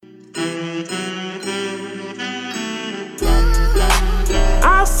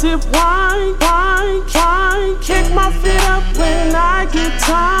sip wine, wine, wine. Kick my feet up when I get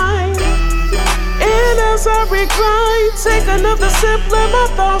tired. And as I recline, take another sip, let my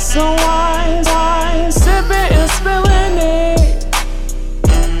thoughts unwind. Wine, sipping and spilling it.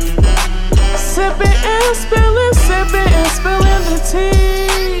 Sipping and spilling the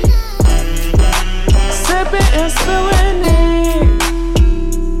tea. Sipping and spilling it.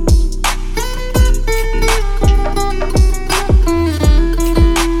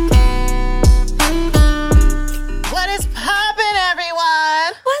 What is poppin',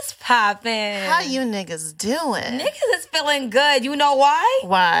 everyone? What's poppin'? How you niggas doing? Niggas is feeling good. You know why?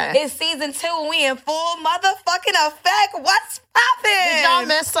 Why? It's season 2 and we in full motherfucking effect. What's poppin'? Did y'all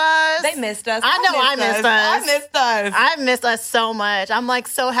miss us? They missed us. I know I missed us. I I missed us so much. I'm like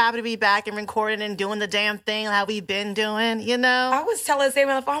so happy to be back and recording and doing the damn thing how we've been doing, you know? I was telling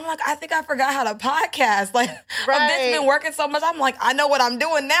Sammy on the phone, I'm like, I think I forgot how to podcast. Like, a bitch been working so much. I'm like, I know what I'm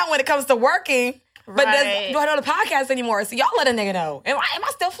doing now when it comes to working. But do I know the podcast anymore? So y'all let a nigga know. Am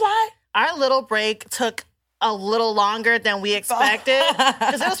I still fly? Our little break took a little longer than we expected.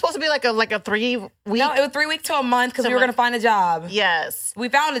 Because it was supposed to be like a 3 week. No, it was 3 weeks to a month because we were going to find a job. Yes. We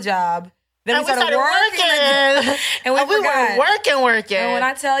found a job. Then and we started working. And we were working. And when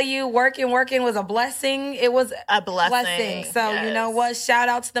I tell you working was a blessing, it was a blessing. So you know what? Shout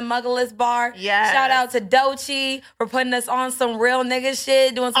out to the Muggleless Bar. Yes. Shout out to Doechii for putting us on some real nigga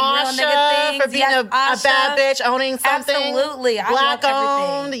shit, doing some real nigga things. For being a bad bitch, owning something. Absolutely. I Black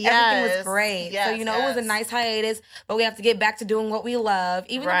love owned. everything. Yes. Everything was great. Yes, So, it was a nice hiatus, but we have to get back to doing what we love.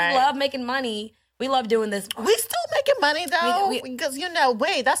 Even though we love making money, we love doing this. We still making money though, because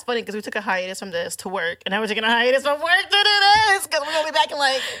that's funny because we took a hiatus from this to work, and now we're taking a hiatus from work to this because we're gonna be back in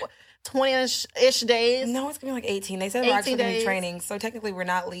like 20-ish days. No, it's gonna be like 18. They said we're actually gonna be training, so technically we're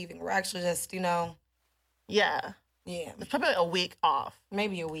not leaving. We're actually just, yeah, it's probably a week off,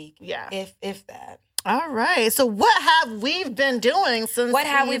 maybe a week, if that. All right. So what have we been doing since? What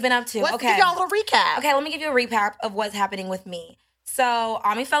have we been up to? Let's give y'all a little recap. Okay, let me give you a recap of what's happening with me. So,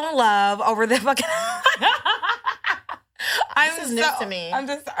 Ami fell in love over the fucking... This is new to me. I'm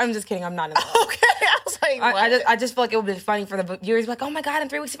just kidding. I'm not in love. Okay. I was like, what? I just feel like it would be funny for the viewers. Like, oh my God, in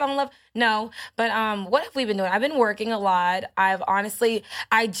 3 weeks you fell in love. No. But what have we been doing? I've been working a lot. I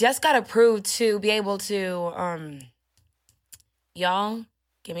just got approved to be able to... y'all,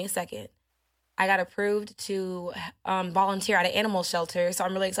 give me a second. I got approved to volunteer at an animal shelter. So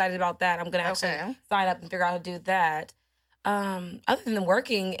I'm really excited about that. I'm going to actually sign up and figure out how to do that. Other than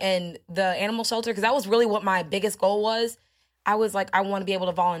working in the animal shelter, because that was really what my biggest goal was. I was like, I want to be able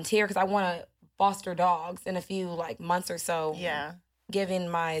to volunteer because I want to foster dogs in a few months or so. Yeah. Given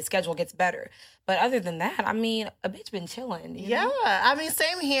my schedule gets better. But other than that, a bitch been chilling. You know?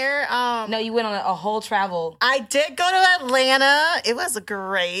 Same here. No, you went on a whole travel. I did go to Atlanta. It was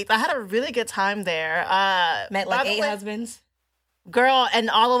great. I had a really good time there. Met like 8 husbands. Girl,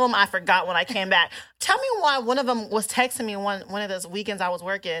 and all of them I forgot when I came back. Tell me why one of them was texting me one of those weekends I was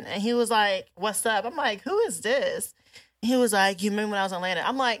working, and he was like, "What's up?" I'm like, "Who is this?" He was like, "You remember when I was in Atlanta?"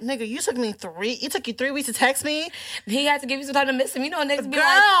 I'm like, "Nigga, it took you 3 weeks to text me." He had to give you some time to miss him. You know, niggas be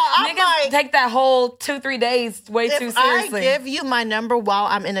niggas take that whole 2-3 days way too seriously. If I give you my number while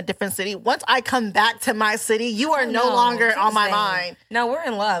I'm in a different city, once I come back to my city, you are no longer on my mind. No, we're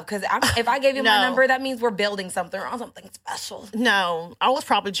in love. Because if I gave you my number, that means we're building something or something special. No, I was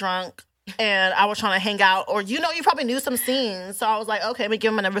probably drunk. And I was trying to hang out, or you probably knew some scenes. So I was like, okay, let me give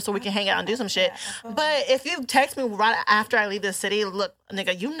him my number so we can hang out and do some shit. But if you text me right after I leave the city, look,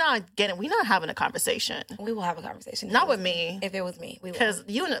 nigga, we're not having a conversation. We will have a conversation. Not with me. If it was me, we will. Because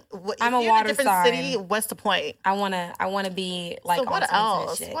I'm a water sign. City, what's the point? I wanna be like. So what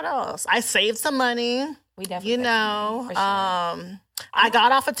else? Shit. What else? I saved some money. We definitely. Sure. I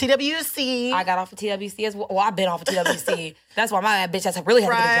got off of TWC. I got off of TWC as well. Well, I've been off of TWC. That's why my bitch has really had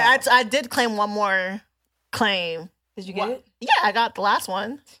to get a job. I did claim one more claim. Did you get it? Yeah, I got the last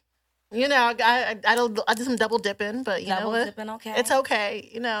one. I did some double dipping, but you know what? Dipping, okay. It's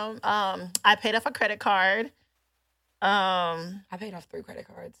okay. I paid off a credit card. I paid off 3 credit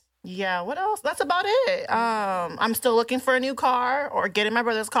cards. Yeah, what else? That's about it. I'm still looking for a new car or getting my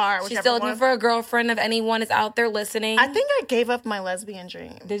brother's car. She's still looking for a girlfriend if anyone is out there listening. I think I gave up my lesbian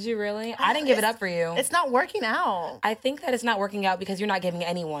dream. Did you really? I didn't give it up for you. It's not working out. I think that it's not working out because you're not giving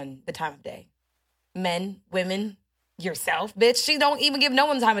anyone the time of day. Men, women, yourself, bitch. She don't even give no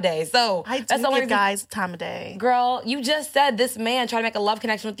one time of day. So I do that's the only give guys time of day. Girl, you just said this man tried to make a love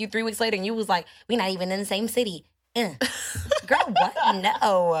connection with you 3 weeks later and you was like, we're not even in the same city. Girl, what?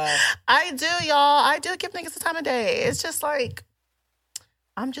 No. I do, y'all. I do give niggas the time of day. It's just like,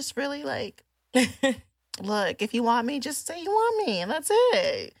 I'm just really like, Look, if you want me, just say you want me, and that's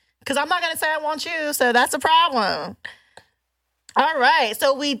it. Because I'm not going to say I want you, so that's a problem. All right.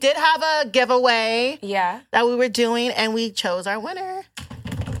 So we did have a giveaway that we were doing, and we chose our winner.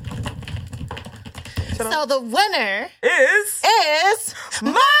 So the winner is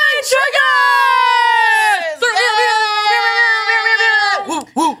My Triggers! Woo,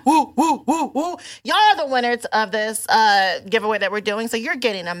 woo, woo, woo, woo. Y'all are the winners of this giveaway that we're doing. So you're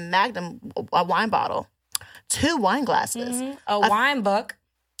getting a Magnum wine bottle, 2 wine glasses, a wine book,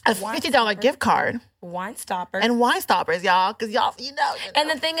 a $50 gift card. Wine stopper. And wine stoppers, y'all. Because y'all, you know. And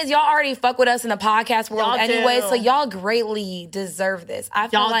the thing is, y'all already fuck with us in the podcast world Y'all anyway, do. so y'all greatly deserve this. I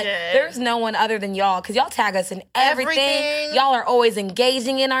feel Y'all like did. there's no one other than y'all, because y'all tag us in everything. Everything. Y'all are always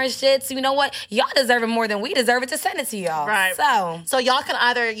engaging in our shit. So you know what? Y'all deserve it more than we deserve it to send it to y'all. Right. So y'all can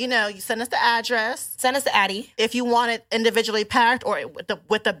either, you send us the address. send us to Addie. If you want it individually packed or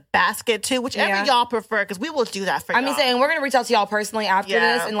with the basket too, whichever y'all prefer, because we will do that for y'all. I mean, saying we're gonna reach out to y'all personally after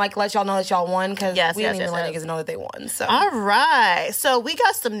Yeah. this and let y'all know that y'all won, because Yes, we yes, didn't even yes, let yes. niggas know that they won. So All right. So we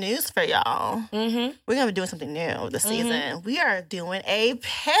got some news for y'all. Mm-hmm. We're going to be doing something new this season. We are doing a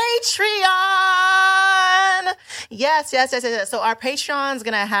Patreon. Yes. So our Patreon's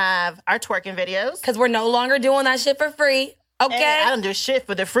going to have our twerking videos. because we're no longer doing that shit for free. Okay. Hey, I don't do shit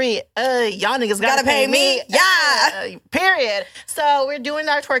for the free. Y'all niggas gotta pay me. Yeah. Period. So we're doing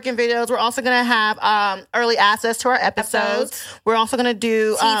our twerking videos. We're also gonna have early access to our episodes. We're also gonna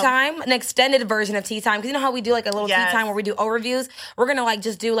do Tea time, an extended version of tea time. Because you know how we do a little tea time where we do overviews? We're going to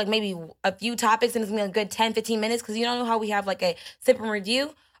just do maybe a few topics, and it's going to be a good 10, 15 minutes. Because you don't know how we have a sip and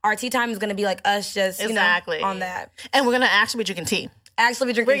review? Our tea time is going to be us just, exactly on that. And we're gonna actually be drinking tea. Actually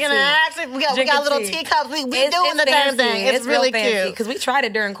be drinking tea. We're gonna actually we got little teacups. We doing the damn thing. It's really cute. Because we tried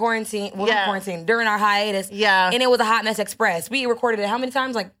it during quarantine. Well, not quarantine, during our hiatus. Yeah. And it was a hot mess express. We recorded it how many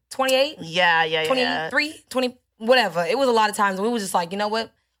times? 28? Yeah. 23? 20, whatever. It was a lot of times. We was just you know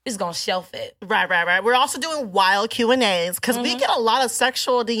what? We're just gonna shelf it. Right. We're also doing wild Q&As because we get a lot of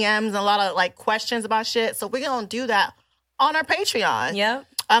sexual DMs and a lot of questions about shit. So we're gonna do that on our Patreon. Yep.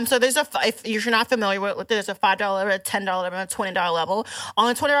 So there's if you're not familiar with it, there's a $5 level, a $10 level, and a $20 level.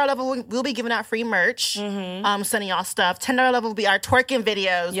 On the $20 level, we'll be giving out free merch, sending y'all stuff. $10 level will be our twerking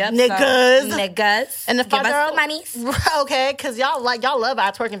videos, niggas. And the Give us $5 the monies. okay, because y'all love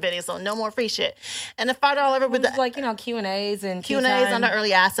our twerking videos, so no more free shit. And the $5 level with the Q&As and Q&As under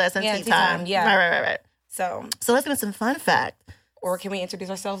early access and tea time. Yeah. Right. So let's get some fun fact. Or can we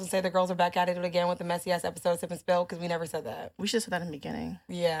introduce ourselves and say the girls are back at it again with the messy ass episode Sip and Spill? Because we never said that. We should have said that in the beginning.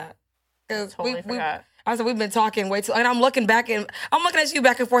 Yeah. Totally forgot. I said we've been talking way too, and I'm looking at you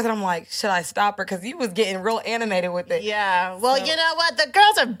back and forth, and I'm like, should I stop her? Because you was getting real animated with it. Yeah. Well, you know what? The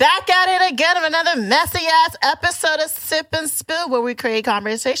girls are back at it again of another messy ass episode of Sip and Spill, where we create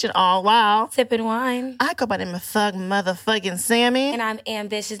conversation all while sipping wine. I go by the name of Thug Motherfucking Sammy, and I'm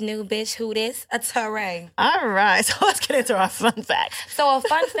ambitious new bitch. Who this? A Teray. All right. So let's get into our fun facts. So a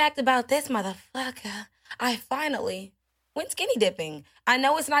fun fact about this motherfucker: I finally went skinny dipping. I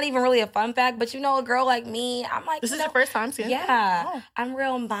know it's not even really a fun fact, but a girl like me, I'm like, this is your first time seeing it? Yeah. Oh. I'm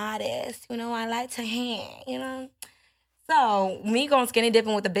real modest. I like to hang, So me going skinny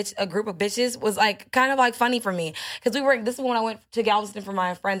dipping with a group of bitches was kind of funny for me. Because this is when I went to Galveston for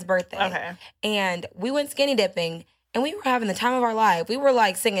my friend's birthday. Okay. And we went skinny dipping and we were having the time of our life. We were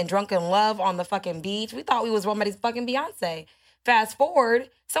singing Drunken Love on the fucking beach. We thought we was somebody's fucking Beyonce. Fast forward,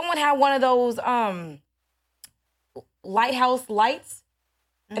 someone had one of those lighthouse lights,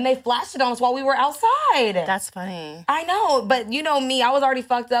 and they flashed it on us while we were outside. That's funny. I know, but me, I was already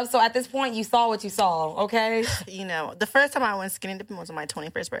fucked up, so at this point, you saw what you saw, okay? The first time I went skinny dipping was on my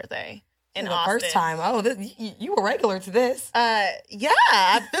 21st birthday in the Austin. first time. Oh, you were regular to this. Yeah,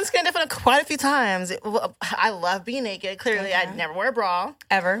 I've been skinny dipping quite a few times. I love being naked. Clearly, I never wear a bra.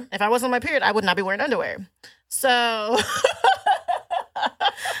 Ever. If I wasn't on my period, I would not be wearing underwear. So...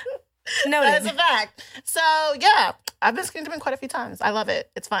 Noted. That is a fact. So, yeah, I've been skinny dipping quite a few times. I love it.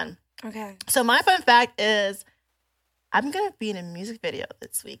 It's fun. Okay. So, my fun fact is I'm going to be in a music video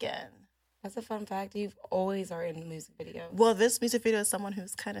this weekend. That's a fun fact. You always are in music videos. Well, this music video is someone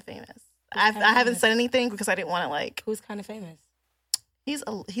who's kind of famous. I haven't said anything because I didn't want to, Who's kind of famous? He's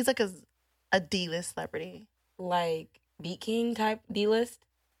like a D-list celebrity. Like Beat King type D-list?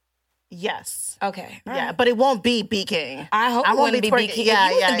 Yes. Okay. Yeah, right. But it won't be Beat King. I hope it wouldn't be Beat King. Yeah,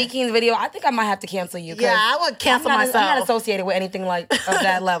 if you was in Beat King's video, I think I might have to cancel you. Yeah, I would cancel myself. I'm not associated with anything of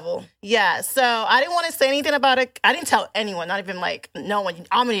that level. Yeah, so I didn't want to say anything about it. I didn't tell anyone, not even no one.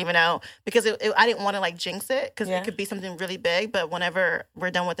 I don't even know because I didn't want to jinx it because it could be something really big. But whenever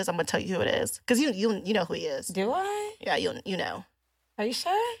we're done with this, I'm gonna tell you who it is because you know who he is. Do I? Yeah, you know. Are you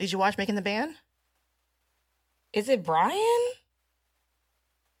sure? Did you watch Making the Band? Is it Brian?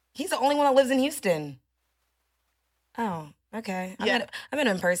 He's the only one that lives in Houston. Oh, okay. I met him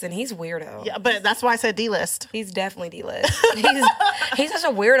in person. He's weirdo. Yeah, but that's why I said D-list. He's definitely D-list. he's such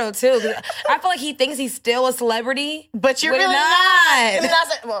a weirdo too. 'Cause I feel like he thinks he's still a celebrity, But you're really not. I mean,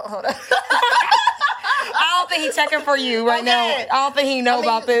 well, hold on. I don't think he's checking for you right now. I don't think he know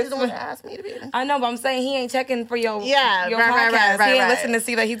about this. He's the one that asked me to be. I know, but I'm saying he ain't checking for your Yeah, your right, podcast. right, he ain't right. listening to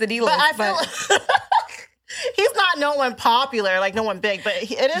see that he's a D-list. But I feel he's not no one popular, like no one big, but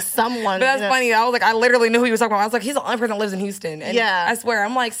it is someone. But that's funny. I was like, I literally knew who he was talking about. I was like, he's the only person that lives in Houston. And Yeah. I swear,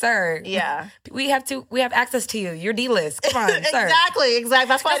 I'm like, sir. Yeah. We have access to you. You're D-list. Come on, sir. Exactly.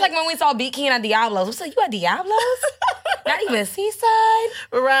 That's why. That's like when we saw Beat King at Diablo's. We said, you at Diablo's? Not even Seaside?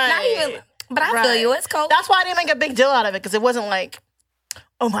 right. Not even. But I feel you. It's cool. That's why I didn't make a big deal out of it, because it wasn't like,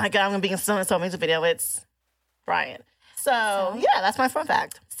 oh my God, I'm going to be in so-and-so music video. It's Brian. So, yeah, that's my fun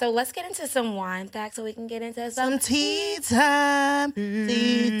fact. So let's get into some wine facts so we can get into some tea time.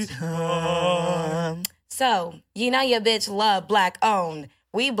 Tea time. So, you know your bitch love black owned.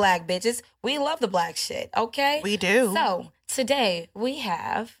 We black bitches, we love the black shit, okay? We do. So, today we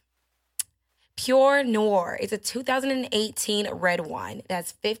have Pure Noir. It's a 2018 red wine.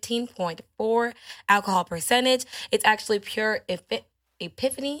 That's 15.4 alcohol percentage. It's actually Pure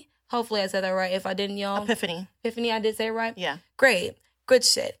Epiphany. Hopefully I said that right. If I didn't, y'all. Epiphany, I did say it right? Yeah. Great. Good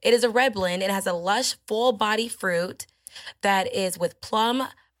shit. It is a red blend. It has a lush, full body fruit that is with plum,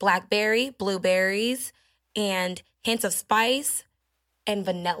 blackberry, blueberries, and hints of spice and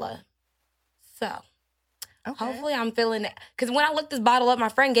vanilla. So, hopefully I'm feeling it. Because when I looked this bottle up, my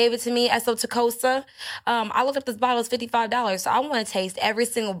friend gave it to me, Eso Tacosa. I looked up this bottle, it's $55. So I want to taste every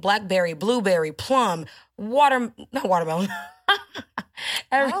single blackberry, blueberry, plum, not watermelon.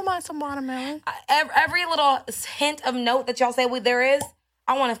 I don't mind some watermelon. Every little hint of note that y'all say there is,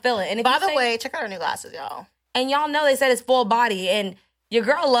 I want to feel it. And if By the way, check out our new glasses, y'all. And y'all know they said it's full body, and your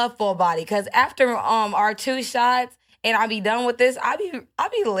girl love full body. Because after our 2 shots, and I be done with this, I be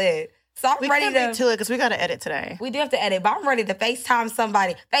lit. So I'm ready to. We can't be too lit because we got to edit today. We do have to edit, but I'm ready to FaceTime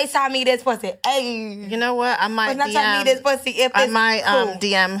somebody. FaceTime me this pussy. Hey, you know what? I might DM me this pussy if I might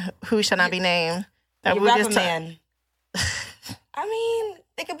DM who shall not be named. That we just man. I mean,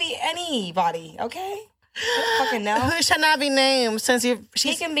 it could be anybody, okay? I don't fucking know. Who shall not be named? Since he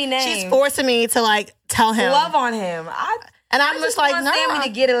can be named. She's forcing me to like tell him. Love on him. I'm just like, no. Sammy to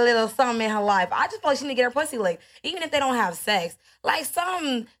get a little something in her life. I just feel like she need to get her pussy licked, even if they don't have sex. Like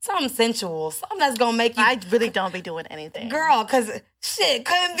something sensual, something that's gonna make you. I really don't be doing anything, girl. Cause shit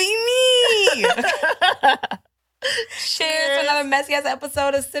couldn't be me. Cheers to another messy ass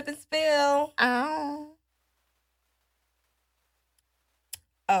episode of Sip and Spill.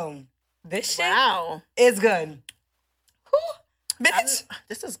 Oh, this shit is good. Whew. Bitch.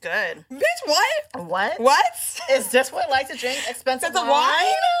 This is good. Bitch, what? What? Is this what I like to drink? Expensive wine?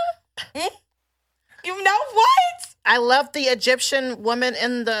 You know what? I love the Egyptian woman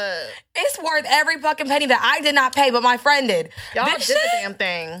in the... It's worth every fucking penny that I did not pay, but my friend did. Y'all did the damn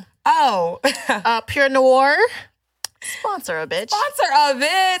thing. Oh. Pure Noir. Sponsor a bitch.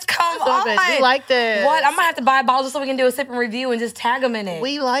 Come on. Bitch. We like this. What? I might have to buy a bottle just so we can do a sip and review and just tag them in it.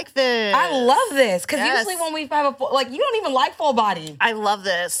 We like this. I love this. Because usually when we have you don't even like full body. I love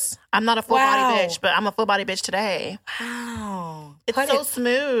this. I'm not a full body bitch, but I'm a full body bitch today. Wow. It's so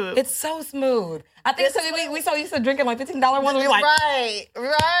smooth. It's so smooth. I think we so used to drinking like $15 ones. We like,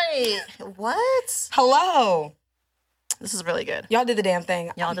 right. What? Hello. This is really good. Y'all did the damn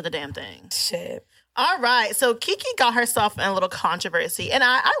thing. Shit. All right, so Keke got herself in a little controversy, and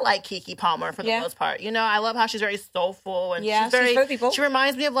I like Keke Palmer for the most part. You know, I love how she's very soulful, and she's very. For people. She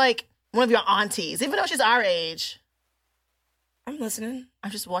reminds me of like one of your aunties, even though she's our age. I'm listening.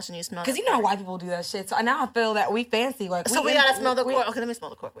 I'm just watching you smell. Because you know white people do that shit. So now I feel that we fancy. Like so we gotta smell the cork. Okay, let me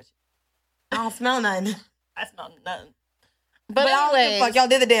smell the cork with you. I don't smell nothing. I smell nothing. But anyway, fuck, y'all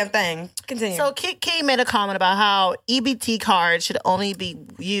did the damn thing. Continue. So Keke made a comment about how EBT cards should only be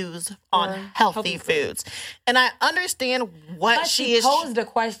used on healthy foods. And I understand what she posed a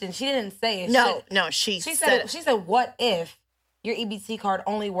question. She didn't say it. No, she said she said, what if your EBT card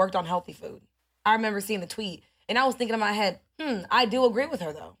only worked on healthy food? I remember seeing the tweet. And I was thinking in my head, I do agree with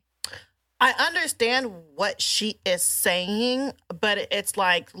her though. I understand what she is saying, but it's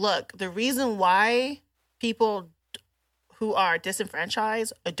like, look, the reason why people who are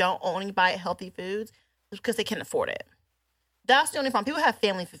disenfranchised or don't only buy healthy foods is because they can't afford it. That's the only problem. People have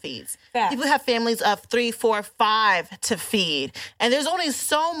family to feed. People have families of 3, 4, 5 to feed. And there's only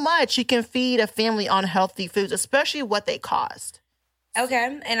so much you can feed a family on healthy foods, especially what they cost.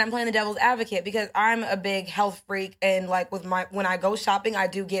 Okay, and I'm playing the devil's advocate because I'm a big health freak, and like when I go shopping, I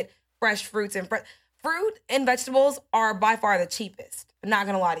do get fresh fruits and fruit and vegetables are by far the cheapest. I'm not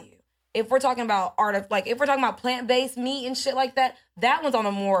gonna lie to you. If we're talking about if we're talking about plant-based meat and shit like that, that one's on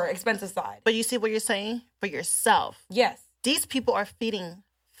the more expensive side. But you see what you're saying? For yourself. Yes. These people are feeding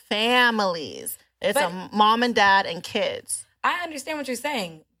families. It's a mom and dad and kids. I understand what you're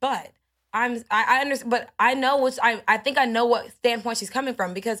saying, but I understand, but I know I think I know what standpoint she's coming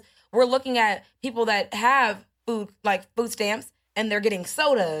from, because we're looking at people that have food stamps and they're getting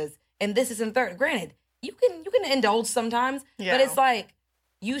sodas and this is in third. Granted, you can indulge sometimes, but it's like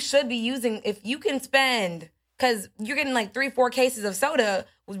you should be using, if you can spend, because you're getting like 3-4 cases of soda,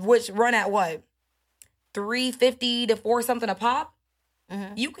 which run at what, $3.50 to $4 something a pop.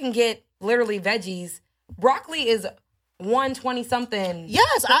 Mm-hmm. You can get literally veggies. Broccoli is $1.20 something.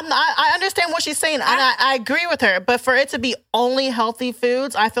 Yes, I understand what she's saying, and I agree with her. But for it to be only healthy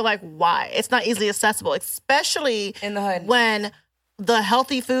foods, I feel like why? It's not easily accessible, especially in the hood when the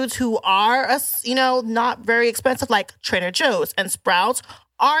healthy foods who are, not very expensive, like Trader Joe's and Sprouts,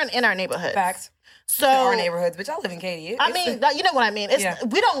 aren't in our neighborhoods. Facts. So our neighborhoods, but y'all live in Katy. I mean, you know what I mean.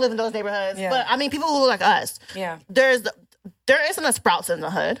 We don't live in those neighborhoods, but I mean, people who look like us. Yeah. There isn't a Sprouts in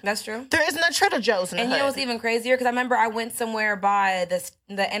the hood. That's true. There isn't a Trader Joe's in the hood. And you know what's even crazier? Because I remember I went somewhere by the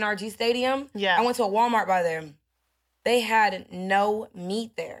NRG Stadium. Yeah. I went to a Walmart by there. They had no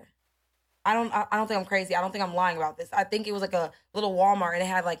meat there. I don't think I'm crazy. I don't think I'm lying about this. I think it was like a little Walmart and it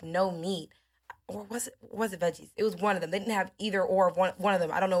had like no meat. Or was it veggies? It was one of them. They didn't have either or of one of them.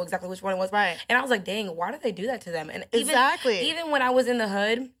 I don't know exactly which one it was. Right. And I was like, dang, why did they do that to them? And even when I was in the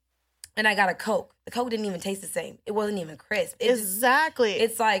hood and I got a Coke, the Coke didn't even taste the same. It wasn't even crisp.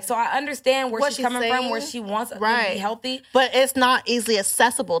 It's like, so I understand where she's coming from, where she wants to be healthy. But it's not easily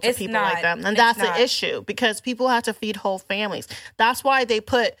accessible to people like them. And that's the issue, because people have to feed whole families. That's why they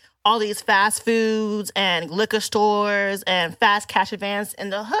put all these fast foods and liquor stores and fast cash advance in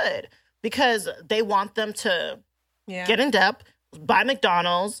the hood, because they want them to get in debt, buy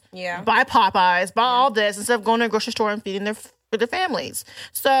McDonald's, buy Popeyes, buy all this, instead of going to a grocery store and feeding their families.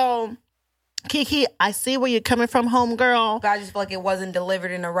 So, Kiki, I see where you're coming from, homegirl. But I just feel like it wasn't delivered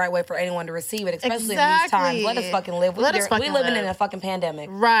in the right way for anyone to receive it, especially in these times. Let us fucking live. We living in a fucking pandemic.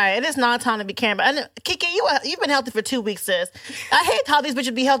 Right. It is not time to be caring. And Kiki, you've been healthy for 2 weeks, sis. I hate how these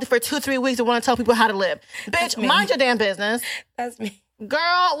bitches be healthy for 2-3 weeks and want to tell people how to live. Bitch, mind your damn business. That's me. Girl,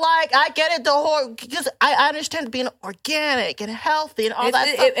 I get it, the whole, because I understand being organic and healthy and all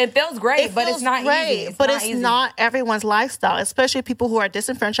that stuff. It feels great, but it's not easy. It's not everyone's lifestyle, especially people who are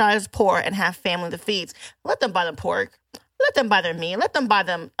disenfranchised, poor, and have family to feed. Let them buy the pork. Let them buy their meat. Let them buy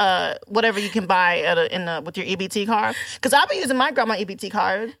them whatever you can buy with your EBT card. Because I've been using my grandma EBT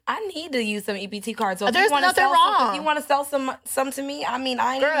card. I need to use some EBT cards. So there's nothing wrong. If you want to sell some to me, I mean,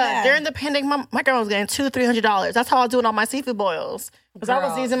 I ain't Girl, mad. during the pandemic, my grandma was getting $200-$300. That's how I was doing all my seafood boils. Because I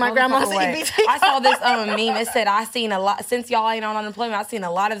was using my grandma's EBT card. I saw this meme. It said, I seen a lot, since y'all ain't on unemployment, I seen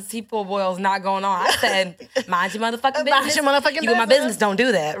a lot of seafood boils not going on. I said, mind your motherfucking business. Mind your motherfucking business. You in my business, don't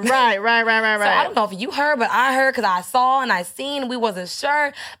do that. Right. So I don't know if you heard, but I heard because I saw and I seen. We wasn't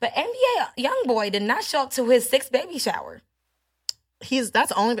sure. But NBA YoungBoy did not show up to his 6th baby shower. I thought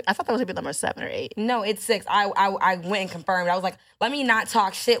that was maybe number 7 or 8. No, it's 6. I went and confirmed. I was like, let me not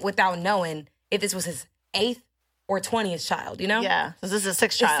talk shit without knowing if this was his 8th or 20th child, you know? Yeah. So this is his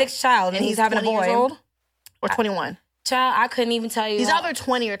 6th child. His 6th child, and he's having a boy. Years old? Or 21? Child, I couldn't even tell you. He's either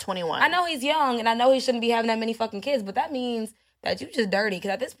 20 or 21. I know he's young, and I know he shouldn't be having that many fucking kids, but that means that you just dirty. Because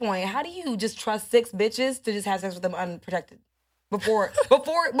at this point, how do you just trust 6 bitches to just have sex with them unprotected before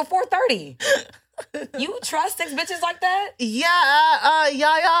 30? You trust 6 bitches like that?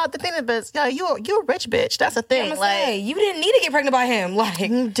 Yeah, the peanut bitch. Yeah, you a rich bitch. That's the thing. You didn't need to get pregnant by him.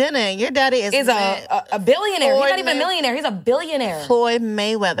 You didn't. Your daddy is a billionaire. He's not even a millionaire. He's a billionaire. Floyd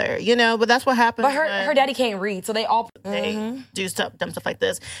Mayweather. But that's what happened. But her daddy can't read, so they all do dumb stuff like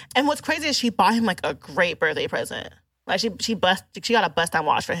this. And what's crazy is she bought him like a great birthday present. Like she got a bust down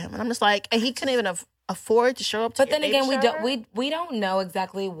watch for him, and I'm just like, and he couldn't even afford to show up to. But then again, we don't know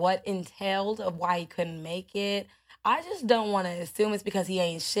exactly what entailed of why he couldn't make it. I just don't want to assume it's because he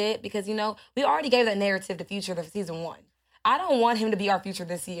ain't shit, because we already gave that narrative to Future for season 1. I don't want him to be our Future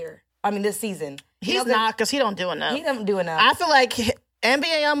this season. He's not, because he don't do enough. He don't do enough. I feel like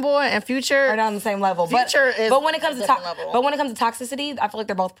NBA YoungBoy and Future are not on the same level. But when it comes to toxicity, I feel like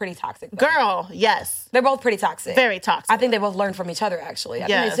they're both pretty toxic. Though. Girl, yes, they're both pretty toxic. Very toxic. I think they both learn from each other. Actually, I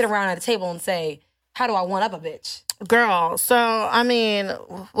think they sit around at a table and say, "How do I one up a bitch?" Girl, so I mean,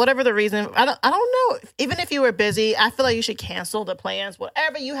 whatever the reason, I don't know. Even if you were busy, I feel like you should cancel the plans,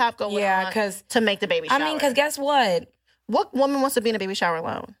 whatever you have going on, to make the baby shower. I mean, because guess what? What woman wants to be in a baby shower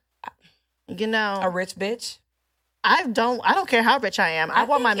alone? A rich bitch. I don't care how rich I am. I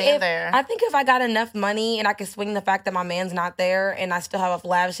want my man there. I think if I got enough money and I could swing the fact that my man's not there and I still have a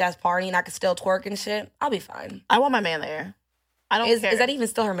lavish ass party and I could still twerk and shit, I'll be fine. I want my man there. I don't care. Is that even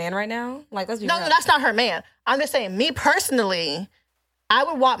still her man right now? Like, let's be real. No, that's not her man. I'm just saying, me personally, I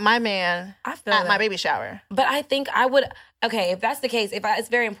would want my man at my baby shower. But I think I would. Okay, if that's the case, it's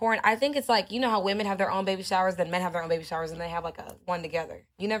very important. I think it's like, you know how women have their own baby showers, then men have their own baby showers, and they have like a one together.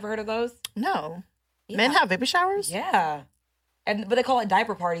 You never heard of those? No. Yeah. Men have baby showers? Yeah. But they call it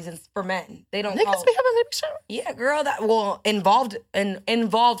diaper parties for men. They don't Niggas call be having baby showers? Yeah, girl, involved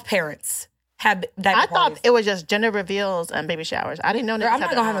parents have diaper I parties. thought it was just gender reveals and baby showers. I didn't know. I'm not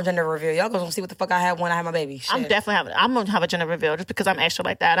gonna have no gender reveal. Y'all gonna see what the fuck I have when I have my baby. Shit. I'm gonna have a gender reveal just because I'm extra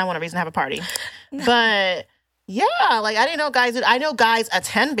like that. I want a reason to have a party. But yeah, like I didn't know I know guys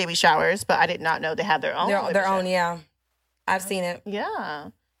attend baby showers, but I did not know they have their own. Their own, yeah. I've seen it. Yeah.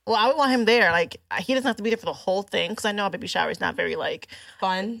 Well, I would want him there. Like, he doesn't have to be there for the whole thing because I know a baby shower is not very, like...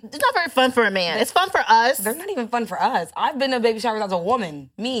 Fun? It's not very fun for a man. It's fun for us. They're not even fun for us. I've been to baby showers as a woman.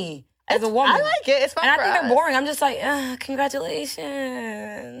 As a woman. I like it. It's fun for us. And I think they're boring. I'm just like,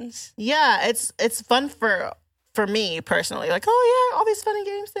 congratulations. Yeah, it's fun for me, personally. Like, oh, yeah, all these fun and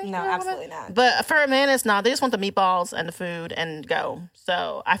games things. No, absolutely not. But for a man, it's not. They just want the meatballs and the food and go.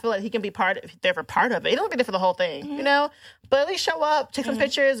 So I feel like he can be there for part of it. He don't be there for the whole thing, you know? But at least show up, take some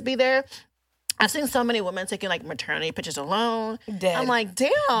pictures, be there. I've seen so many women taking, like, maternity pictures alone. Dead. I'm like,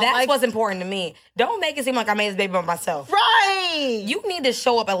 damn. That's what's important to me. Don't make it seem like I made this baby by myself. Right. You need to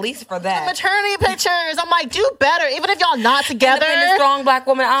show up at least for that. The maternity pictures. I'm like, do better. Even if y'all not together. Independent, strong black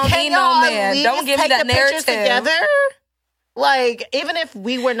woman. I don't need no man. Don't give me that narrative. Together? Like, even if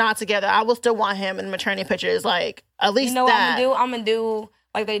we were not together, I will still want him in maternity pictures. Like, at least you know that. What I'm gonna do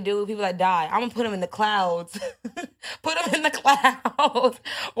like they do with people that die. I'm gonna put them in the clouds. Put them in the clouds.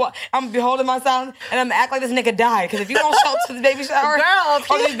 Well, I'm gonna be holding my son and I'm gonna act like this nigga died. Because if you don't show up to the baby shower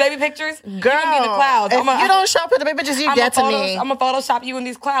or these baby pictures, you're gonna be in the clouds. If you don't show up to the baby pictures, you get to me. I'm gonna Photoshop you in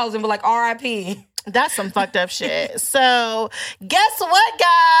these clouds and be like, R.I.P. That's some fucked up shit. So, guess what,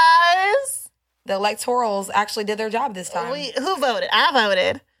 guys? The electorals actually did their job this time. Who voted? I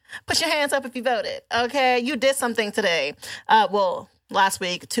voted. Put your hands up if you voted. Okay, you did something today. Last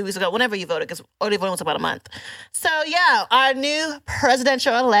week, 2 weeks ago, whenever you voted, because early voting was about a month. So, yeah, our new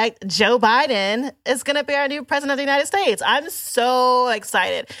presidential-elect, Joe Biden, is going to be our new president of the United States. I'm so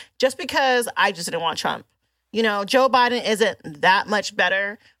excited. Just because I just didn't want Trump. You know, Joe Biden isn't that much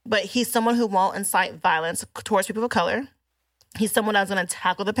better, but he's someone who won't incite violence towards people of color. He's someone that's going to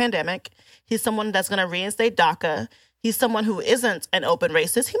tackle the pandemic. He's someone that's going to reinstate DACA. He's someone who isn't an open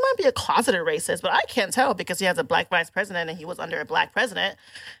racist. He might be a closeted racist, but I can't tell because he has a black vice president and he was under a black president.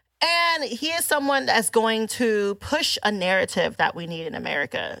 And he is someone that's going to push a narrative that we need in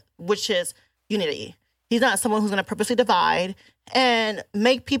America, which is unity. He's not someone who's going to purposely divide and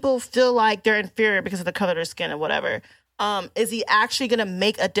make people feel like they're inferior because of the color of their skin or whatever. Is he actually going to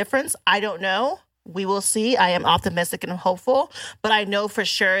make a difference? I don't know. We will see. I am optimistic and hopeful, but I know for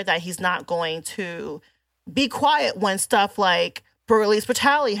sure that he's not going to be quiet when stuff like police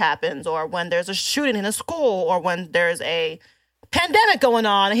brutality happens or when there's a shooting in a school or when there's a pandemic going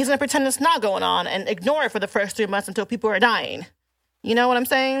on and he's going to pretend it's not going on and ignore it for the first 3 months until people are dying. You know what I'm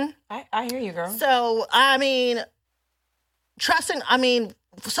saying? I hear you, girl. So,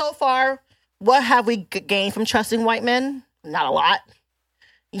 so far, what have we gained from trusting white men? Not a lot.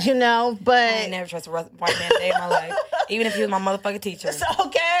 You know, but... I ain't never trusted a white man a day in my life. Even if he was my motherfucking teacher. So,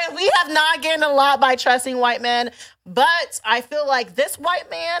 okay, we have not gained a lot by trusting white men, but I feel like this white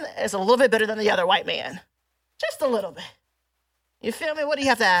man is a little bit better than the other white man. Just a little bit. You feel me? What do you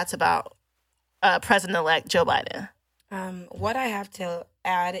have to add about President-elect Joe Biden? What I have to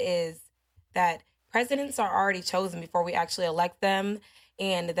add is that presidents are already chosen before we actually elect them,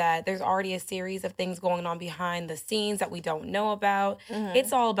 and that there's already a series of things going on behind the scenes that we don't know about. Mm-hmm.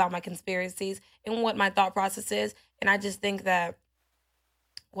 It's all about my conspiracies and what my thought process is. And I just think that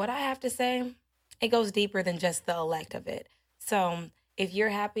what I have to say, it goes deeper than just the elect of it. So if you're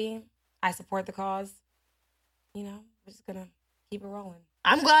happy, I support the cause. You know, we're just going to keep it rolling.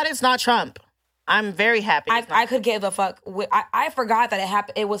 I'm glad it's not Trump. I'm very happy. I could give a fuck. I forgot that it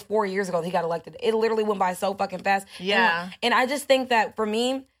happened. It was 4 years ago that he got elected. It literally went by so fucking fast. Yeah. And I just think that for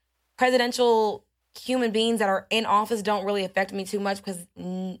me, presidential human beings that are in office don't really affect me too much because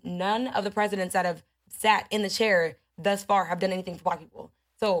none of the presidents that have sat in the chair thus far have done anything for black people.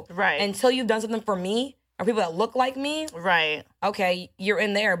 So until you've done something for me or people that look like me, right? Okay, you're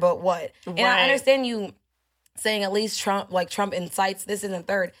in there, but what? Right. And I understand you saying at least Trump incites this and the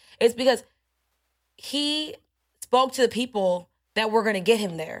third. It's because he spoke to the people that we're going to get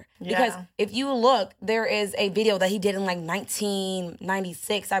him there. Because if you look, there is a video that he did in like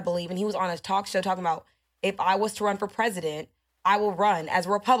 1996, I believe, and he was on a talk show talking about, if I was to run for president, I will run as a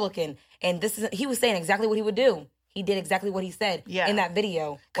Republican. And he was saying exactly what he would do. He did exactly what he said in that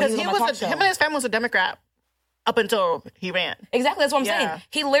video. Because him and his family was a Democrat up until he ran. Exactly, that's what I'm saying.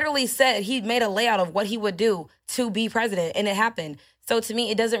 He literally said he made a layout of what he would do to be president, and it happened. So to me,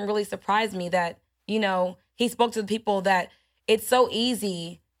 it doesn't really surprise me that, you know, he spoke to the people that it's so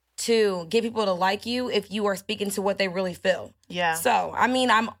easy to get people to like you if you are speaking to what they really feel. Yeah. So, I mean,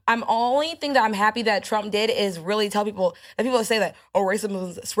 I'm only thing that I'm happy that Trump did is really tell people that people say that, oh,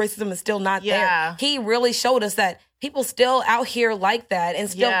 racism is still not there. He really showed us that people still out here like that and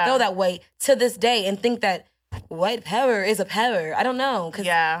still feel that way to this day and think that white power is a power. I don't know. Because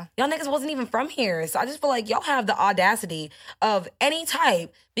y'all niggas wasn't even from here. So I just feel like y'all have the audacity of any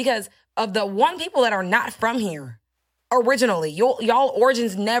type because of the one people that are not from here. Originally, y'all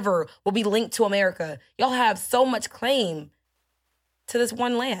origins never will be linked to America. Y'all have so much claim to this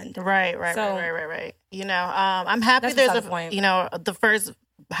one land. Right. You know, I'm happy there's the first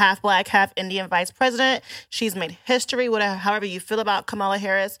half black, half Indian vice president. She's made history. However you feel about Kamala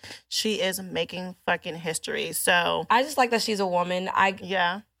Harris, she is making fucking history. So I just like that she's a woman.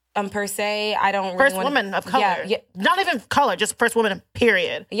 Per se, I don't really first woman of color. Yeah. Not even color, just first woman,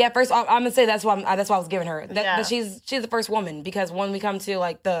 period. Yeah, first, I'm gonna say that's why I was giving her. That she's the first woman, because when we come to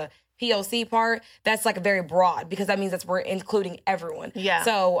like the POC part, that's like very broad, because that means we're including everyone. Yeah.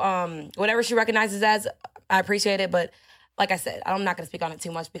 So whatever she recognizes as, I appreciate it, but like I said, I'm not gonna speak on it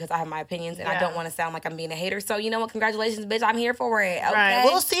too much because I have my opinions and I don't want to sound like I'm being a hater. So you know what? Congratulations, bitch. I'm here for it. Okay? Right.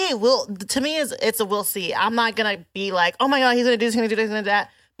 We'll see. To me, it's a we'll see. I'm not gonna be like, oh my God, he's gonna do this, he's gonna do this and that.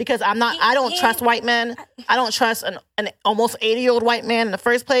 Because I don't trust white men. I don't trust an almost 80-year-old white man in the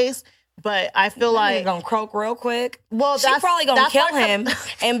first place. But I feel like he's gonna croak real quick. Well, she's probably gonna kill him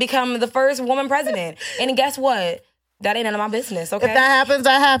and become the first woman president. And guess what? That ain't none of my business. Okay, if that happens,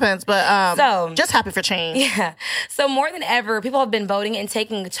 that happens. But so just happy for change. Yeah. So more than ever, people have been voting and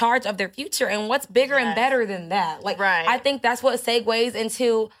taking charge of their future. And what's bigger and better than that? Like, I think that's what segues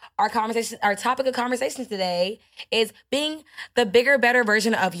into our conversation. Our topic of conversation today is being the bigger, better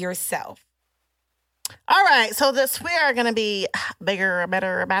version of yourself. All right, so we are going to be bigger,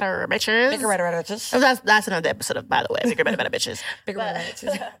 better, bitches. Bigger, better, bitches. That's another episode, by the way. Bigger, better, bitches. Bigger, better,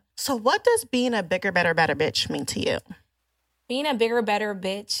 bitches. So what does being a bigger, better bitch mean to you? Being a bigger, better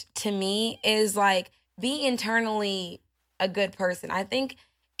bitch to me is like being internally a good person. I think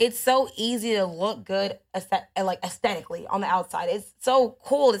it's so easy to look good aesthetically on the outside. It's so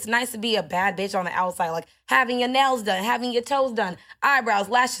cool. It's nice to be a bad bitch on the outside, like having your nails done, having your toes done, eyebrows,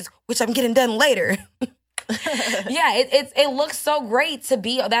 lashes, which I'm getting done later. Yeah, it looks so great to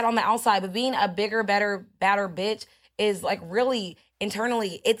be that on the outside, but being a bigger, better, badder bitch is like really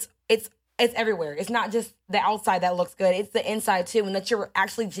internally, it's everywhere. It's not just the outside that looks good. It's the inside too, and that you're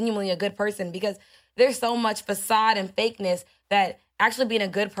actually genuinely a good person, because there's so much facade and fakeness that actually being a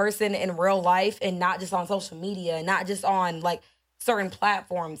good person in real life, and not just on social media, and not just on like certain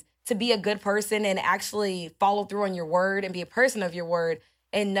platforms, to be a good person and actually follow through on your word and be a person of your word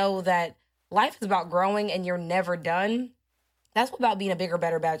and know that life is about growing and you're never done. That's about being a bigger,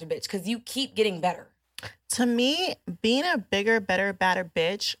 better, badger bitch, because you keep getting better. To me, being a bigger, better, badder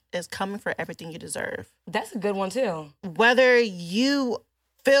bitch is coming for everything you deserve. That's a good one too. Whether you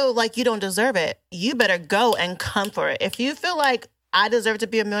feel like you don't deserve it, you better go and come for it. If you feel like I deserve to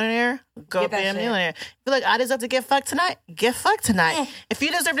be a millionaire, go be a millionaire. If you feel like I deserve to get fucked tonight, get fucked tonight. If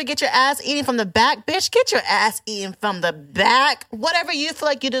you deserve to get your ass eaten from the back, bitch, get your ass eaten from the back. Whatever you feel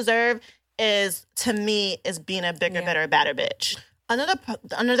like you deserve is, to me, is being a bigger, better, badder bitch.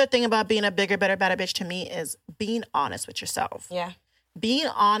 Another thing about being a bigger, better, badder bitch to me is being honest with yourself. Yeah. Being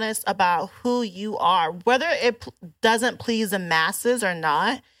honest about who you are, whether it doesn't please the masses or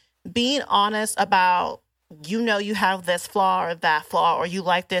not. Being honest about, you know, you have this flaw or that flaw, or you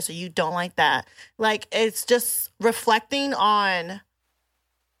like this or you don't like that. Like, it's just reflecting on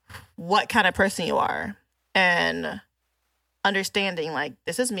what kind of person you are and understanding, like,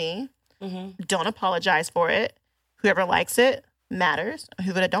 this is me. Mm-hmm. Don't apologize for it. Whoever likes it matters.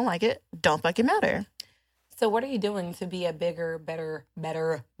 Whoever don't like it, don't fucking matter. So what are you doing to be a bigger,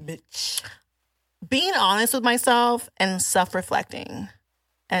 better bitch? Being honest with myself and self-reflecting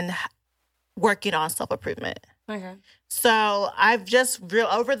and working on self-improvement. Okay. So I've just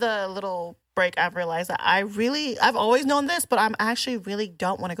over the little break, I've realized that I've always known this, but I'm actually really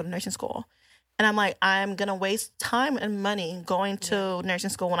don't want to go to nursing school. And I'm like, I'm going to waste time and money going to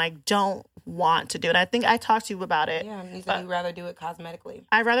nursing school when I don't want to do it. I think I talked to you about it. Yeah, you said you'd rather do it cosmetically.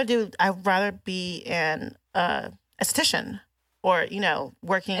 I'd rather be an esthetician. or,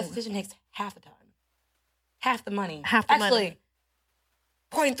 working. Esthetician takes half the time. Half the money. Actually,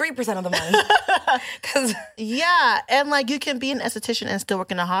 0.3% of the money. Cause yeah, and like you can be an esthetician and still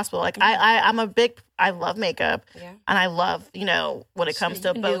work in a hospital. Like I love makeup, and I love when it comes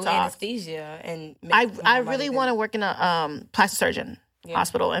to Botox, anesthesia, and I really want to work in a plastic surgeon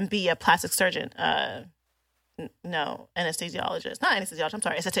hospital and be a plastic surgeon. No, anesthesiologist, not anesthesiologist. I'm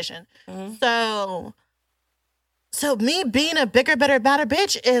sorry, esthetician. So me being a bigger, better, badder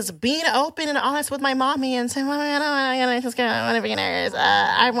bitch is being open and honest with my mommy and saying, "Mommy, I want to be a nurse.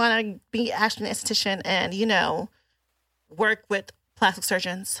 I want to be actually an esthetician and work with plastic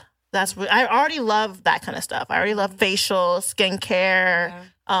surgeons." That's what I already love. That kind of stuff. I already love facial, skincare,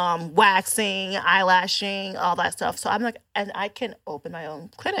 waxing, eyelashing, all that stuff. So I'm like, and I can open my own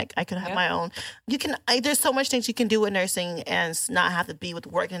clinic. I can have my own. There's so much things you can do with nursing and not have to be with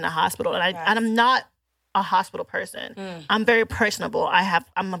working in a hospital. And I'm not a hospital person. I'm very personable.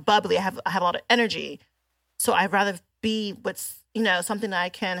 I'm a bubbly. I have a lot of energy. So I'd rather be with something that I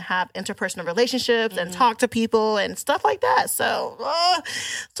can have interpersonal relationships and talk to people and stuff like that. So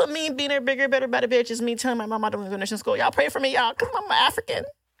me being a bigger, better, better bitch is me telling my mom I don't want to go to nursing school. Y'all pray for me, y'all, because I'm African.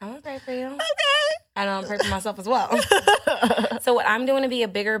 I'm gonna pray for you. Okay. And I'm pray for myself as well. So what I'm doing to be a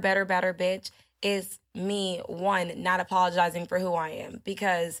bigger, better, better bitch is me, one, not apologizing for who I am,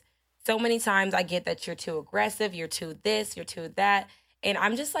 because so many times I get that you're too aggressive, you're too this, you're too that. And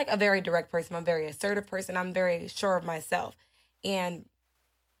I'm just like a very direct person. I'm a very assertive person. I'm very sure of myself. And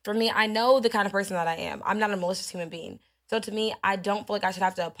for me, I know the kind of person that I am. I'm not a malicious human being. So to me, I don't feel like I should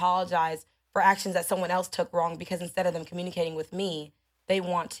have to apologize for actions that someone else took wrong, because instead of them communicating with me, they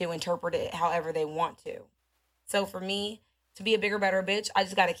want to interpret it however they want to. So for me, to be a bigger, better bitch, I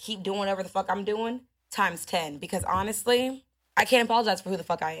just got to keep doing whatever the fuck I'm doing times 10. Because honestly, I can't apologize for who the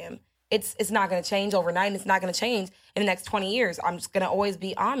fuck I am. It's not going to change overnight, and it's not going to change in the next 20 years. I'm just going to always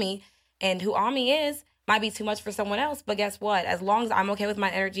be Ami, and who Ami is might be too much for someone else, but guess what? As long as I'm okay with my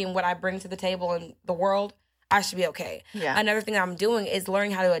energy and what I bring to the table and the world, I should be okay. Yeah. Another thing that I'm doing is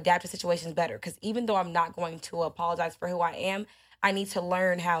learning how to adapt to situations better, because even though I'm not going to apologize for who I am, I need to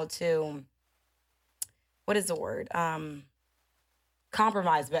learn how to, what is the word?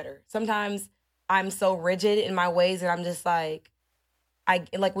 Compromise better. Sometimes I'm so rigid in my ways, and I'm just like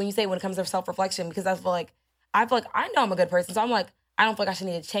when you say when it comes to self-reflection, because I feel like I know I'm a good person. So I'm like, I don't feel like I should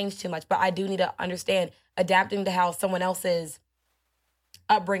need to change too much, but I do need to understand adapting to how someone else's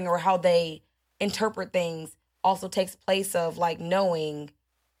upbringing or how they interpret things also takes place of like knowing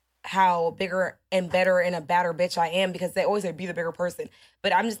how bigger and better and a badder bitch I am, because they always say be the bigger person.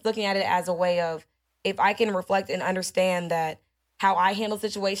 But I'm just looking at it as a way of, if I can reflect and understand that how I handle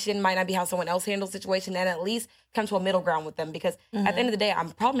situation might not be how someone else handles situation, and at least come to a middle ground with them. Because at the end of the day, I'm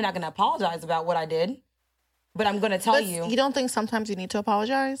probably not going to apologize about what I did, but I'm going to tell you. You don't think sometimes you need to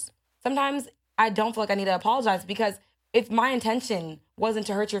apologize? Sometimes I don't feel like I need to apologize, because if my intention wasn't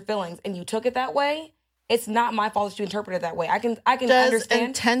to hurt your feelings and you took it that way, it's not my fault that you interpret it that way. I can understand. Does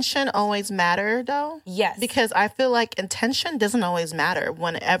intention always matter, though? Yes. Because I feel like intention doesn't always matter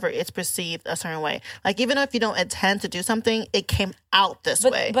whenever it's perceived a certain way. Like, even if you don't intend to do something, it came out this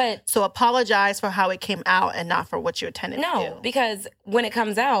way. But so apologize for how it came out and not for what you intended to do. No, because when it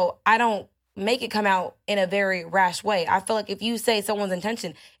comes out, I don't make it come out in a very rash way. I feel like if you say someone's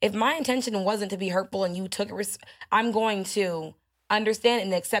intention, if my intention wasn't to be hurtful and you took it, I'm going to understand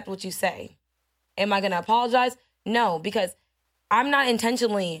and accept what you say. Am I going to apologize? No, because I'm not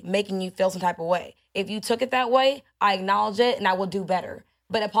intentionally making you feel some type of way. If you took it that way, I acknowledge it and I will do better.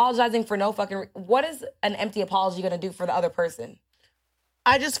 But apologizing for no fucking... what is an empty apology going to do for the other person?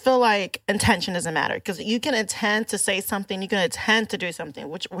 I just feel like intention doesn't matter, because you can intend to say something, you can intend to do something,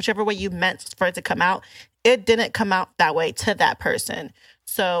 whichever way you meant for it to come out, it didn't come out that way to that person.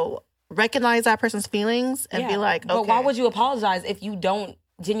 So recognize that person's feelings and be like, okay. But why would you apologize if you don't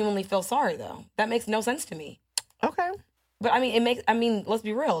genuinely feel sorry, though? That makes no sense to me. Okay. But let's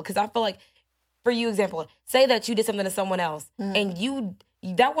be real, because I feel like, for you, example, say that you did something to someone else and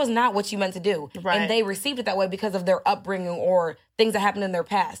that was not what you meant to do. Right. And they received it that way because of their upbringing or things that happened in their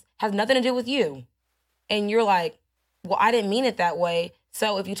past. Has nothing to do with you. And you're like, well, I didn't mean it that way.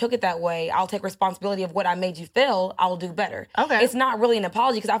 So if you took it that way, I'll take responsibility of what I made you feel. I'll do better. Okay. It's not really an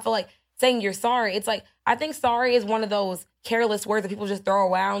apology, because I feel like saying you're sorry, it's like, I think sorry is one of those careless words that people just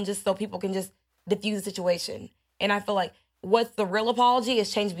throw around just so people can just diffuse the situation. And I feel like what's the real apology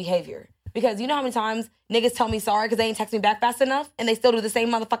is change behavior. Because you know how many times niggas tell me sorry because they ain't text me back fast enough and they still do the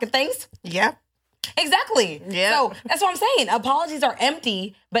same motherfucking things? Yeah. Exactly. Yeah. So that's what I'm saying. Apologies are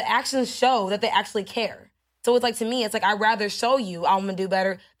empty, but actions show that they actually care. So it's like, to me, it's like, I'd rather show you I'm going to do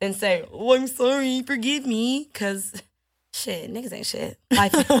better than say, oh, I'm sorry, forgive me. Because Shit, niggas ain't shit.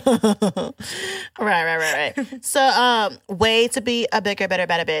 Life. Right. So, way to be a bigger, better,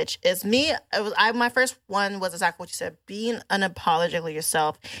 better bitch is me. My first one was exactly what you said: being unapologetically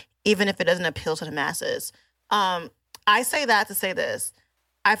yourself, even if it doesn't appeal to the masses. I say that to say this.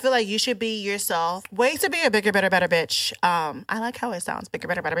 I feel like you should be yourself. Way to be a bigger, better, better bitch. I like how it sounds. Bigger,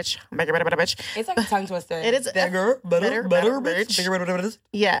 better, better bitch. Bigger, better, better bitch. It's like a tongue twister. It is bigger, better, bitch. Bigger, better, better bitch.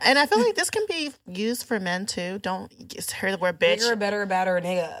 Yeah, and I feel like this can be used for men too. Don't just hear the word bitch. Bigger, better, better,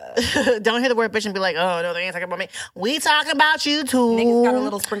 nigga. Don't hear the word bitch and be like, oh no, they ain't talking about me. We talking about you too. Niggas got a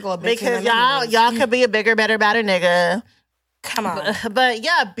little sprinkle of bitch because y'all could be a bigger, better, better nigga. Come on. But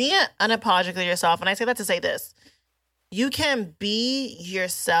yeah, being unapologetically yourself, and I say that to say this: you can be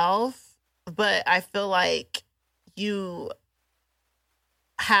yourself. But I feel like you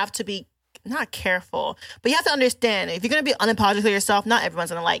have to be not careful, but you have to understand if you're going to be unapologetically yourself, not everyone's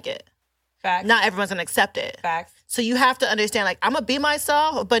going to like it. Facts. Not everyone's going to accept it. Facts. So you have to understand, like, I'm going to be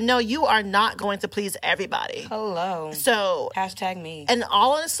myself, but no, you are not going to please everybody. Hello. So hashtag me. And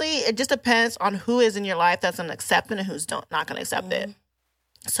honestly, it just depends on who is in your life that's going to accept it and who's not going to accept it.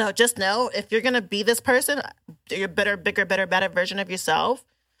 So just know if you're going to be this person, your better, bigger, better, better version of yourself.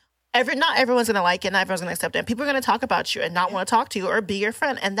 Not everyone's going to like it. Not everyone's going to accept it. And people are going to talk about you and not want to talk to you or be your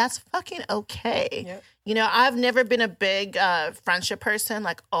friend. And that's fucking okay. Yep. You know, I've never been a big friendship person.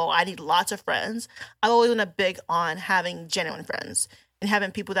 Like, oh, I need lots of friends. I've always been a big on having genuine friends and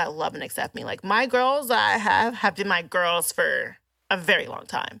having people that love and accept me. Like, my girls that I have been my girls for a very long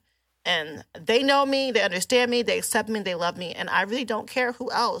time. And they know me. They understand me. They accept me. They love me. And I really don't care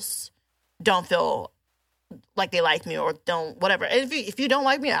who else don't feel like they like me or don't, whatever. And if you don't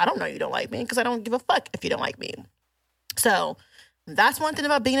like me, I don't know you don't like me because I don't give a fuck if you don't like me. So that's one thing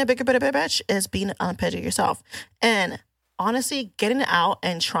about being a bigger, better bitch is being unapologetic yourself. And honestly, getting out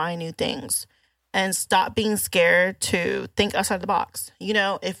and trying new things and stop being scared to think outside the box. You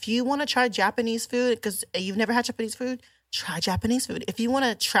know, if you want to try Japanese food because you've never had Japanese food, try Japanese food. If you want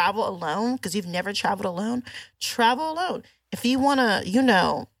to travel alone because you've never traveled alone, travel alone. If you want to, you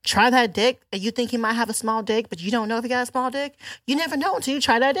know, try that dick and you think he might have a small dick, but you don't know if he got a small dick, you never know until you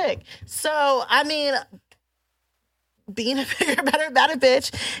try that dick. So, I mean, being a bigger, better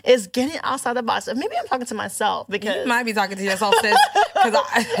bitch is getting outside the box. Maybe I'm talking to myself because... You might be talking to yourself, sis. Wait,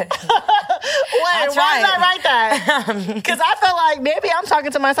 why did I write that? Because I felt like maybe I'm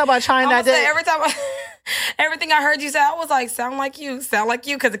talking to myself about trying that dick. Everything I heard you say, I was like, sound like you,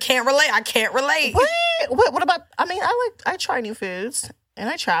 because I can't relate. What about, I mean, I try new foods, and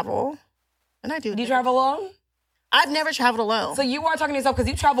I travel, and I do. Do you travel alone? I've never traveled alone. So you are talking to yourself because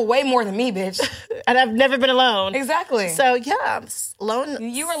you travel way more than me, bitch. And I've never been alone. Exactly. So, yeah, I'm alone.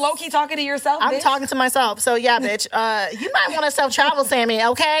 You were low-key talking to yourself, I'm bitch. talking to myself. So, yeah, bitch, you might want to self-travel, Sammy,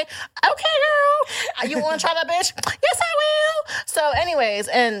 okay? Okay, girl. You want to try that, bitch? Yes, I will. So, anyways,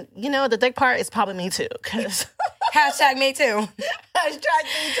 and, you know, the dick part is probably me, too. Cause Hashtag me, too. Hashtag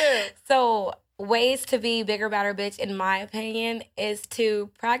me, too. So, ways to be bigger, better bitch, in my opinion, is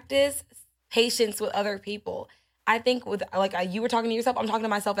to practice patience with other people. I think with, like, you were talking to yourself, I'm talking to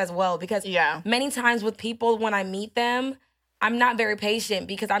myself as well. Because many times with people, when I meet them, I'm not very patient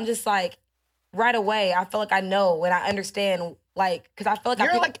because I'm just like, right away, I feel like I know and I understand, like, because I feel like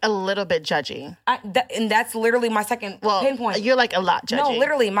you're like a little bit judgy. And that's literally my second pinpoint. You're like a lot judgy. No,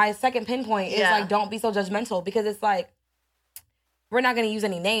 literally, my second pinpoint is like, don't be so judgmental because it's like, we're not going to use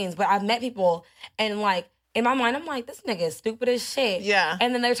any names, but I've met people and like, in my mind, I'm like, this nigga is stupid as shit. Yeah.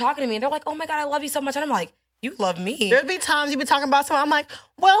 And then they're talking to me and they're like, oh my God, I love you so much. And I'm like, you love me. There'd be times you be talking about someone. I'm like,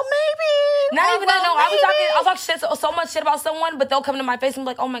 well, maybe. Not even that. No, I'll talk shit, so much shit about someone, but they'll come to my face and be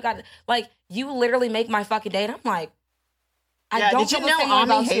like, oh my God, like, you literally make my fucking day. And I'm like, I don't feel the same way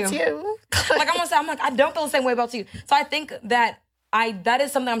about you. Like, I'm gonna say, I don't feel the same way about you. So I think that that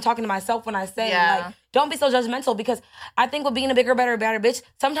is something I'm talking to myself when I say, like, don't be so judgmental because I think with being a bigger, better bitch,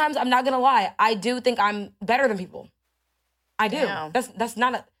 sometimes I'm not gonna lie, I do think I'm better than people. I do. Yeah.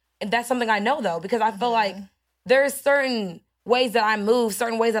 That's something I know though, because I feel like there's certain ways that I move,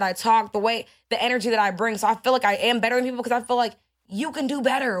 certain ways that I talk, the energy that I bring. So I feel like I am better than people because I feel like you can do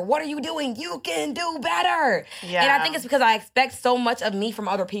better. What are you doing? You can do better. Yeah. And I think it's because I expect so much of me from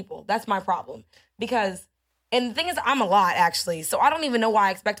other people. That's my problem. And the thing is, I'm a lot actually. So I don't even know why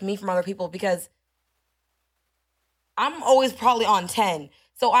I expect me from other people because I'm always probably on 10.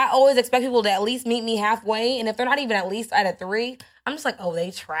 So I always expect people to at least meet me halfway. And if they're not even at least at a 3, I'm just like, oh,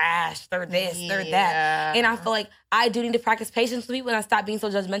 they trash. They're this, they're that. And I feel like I do need to practice patience with people and I stop being so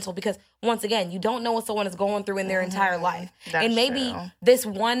judgmental because, once again, you don't know what someone is going through in their entire life. And maybe this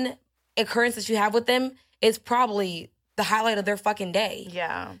one occurrence that you have with them is probably the highlight of their fucking day.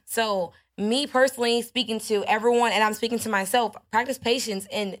 Yeah. So me personally speaking to everyone, and I'm speaking to myself, practice patience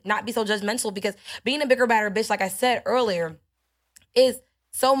and not be so judgmental, because being a bigger, badder bitch, like I said earlier, is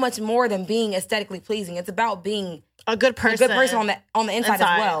so much more than being aesthetically pleasing. It's about being a good person on the inside as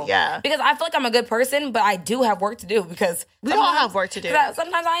well. Yeah. Because I feel like I'm a good person, but I do have work to do, because we all have work to do.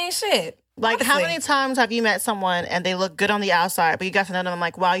 Sometimes I ain't shit. Like, honestly. How many times have you met someone and they look good on the outside, but you got to know them, I'm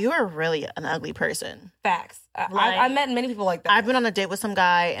like, wow, you are really an ugly person. Facts. I've met many people like that. I've been on a date with some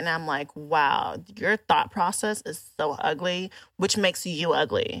guy and I'm like, wow, your thought process is so ugly, which makes you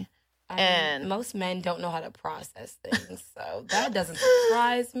ugly. And most men don't know how to process things, so that doesn't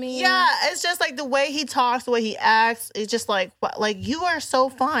surprise me. Yeah, it's just like the way he talks, the way he acts. It's just like, what, like, you are so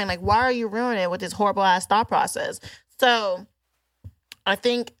fine. Like, why are you ruining it with this horrible ass thought process? So I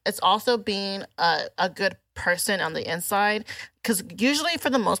think it's also being a good person on the inside, because usually, for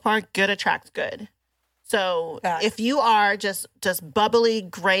the most part, good attracts good. So if you are just bubbly,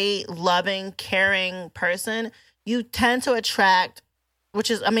 great, loving, caring person, you tend to attract. Which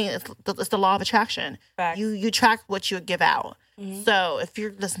is, I mean, it's the law of attraction. Facts. You attract what you give out. Mm-hmm. So if you're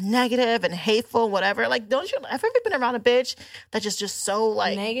just negative and hateful, whatever, like, have you ever been around a bitch that just so,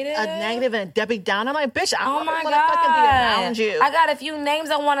 like, negative and a Debbie Downer? I'm like, bitch, I don't want to fucking be around you. I got a few names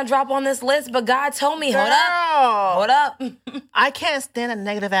I want to drop on this list, but God told me, hold up. I can't stand a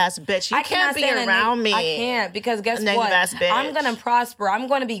negative ass bitch. You can't be around me. I can't, because guess what? I'm going to prosper. I'm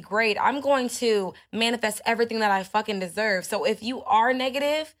going to be great. I'm going to manifest everything that I fucking deserve. So if you are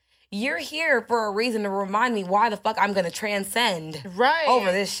negative, you're here for a reason to remind me why the fuck I'm gonna transcend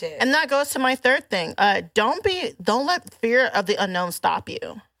over this shit. And that goes to my third thing. Don't let fear of the unknown stop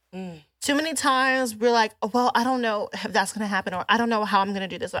you. Too many times we're like, oh, well, I don't know if that's gonna happen, or I don't know how I'm gonna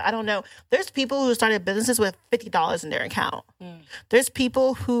do this, or I don't know. There's people who started businesses with $50 in their account. There's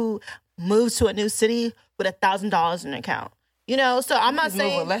people who moved to a new city with $1,000 in their account. You know, so I'm not saying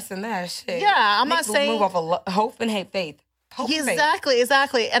move with less than that shit. Yeah, I'm not saying move off of hope and faith.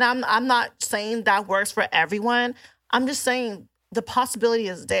 Exactly. And I'm not saying that works for everyone. I'm just saying the possibility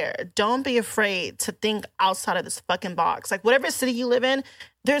is there. Don't be afraid to think outside of this fucking box. Like, whatever city you live in,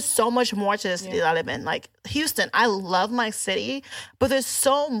 there's so much more to the city that I live in. Like, Houston, I love my city, but there's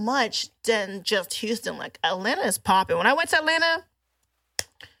so much than just Houston. Like, Atlanta is popping. When I went to Atlanta,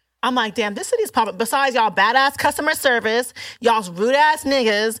 I'm like, damn, this city's popping. Besides y'all badass customer service, y'all's rude ass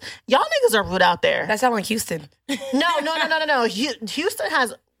niggas. Y'all niggas are rude out there. That sounds like Houston. No. Houston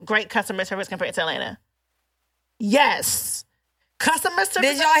has great customer service compared to Atlanta. Yes. Customer service.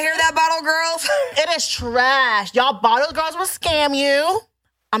 Did y'all hear that, bottle girls? It is trash. Y'all bottle girls will scam you.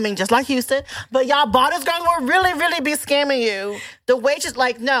 I mean, just like Houston. But y'all bottle girls will really, really be scamming you. The wages,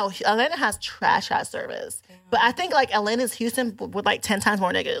 like, no, Atlanta has trash ass service. But I think, like, Atlanta's Houston with, like, 10 times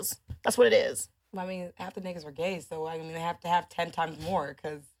more niggas. That's what it is. I mean, half the niggas are gay, so, I mean, they have to have 10 times more,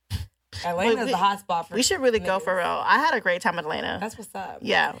 because Atlanta's the hot spot for We should really niggas. Go for real. I had a great time in Atlanta. That's what's up.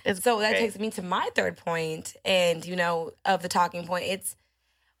 Yeah. So that great. takes me to my third point, and, you know, of the talking point. It's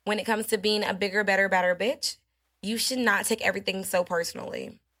when it comes to being a bigger, better, badder bitch, you should not take everything so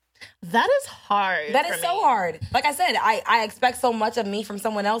personally. That is hard. That is so hard. Like I said, I expect so much of me from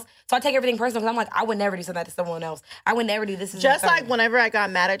someone else, so I take everything personal, because I'm like, I would never do something to someone else. I would never do this. Just like whenever I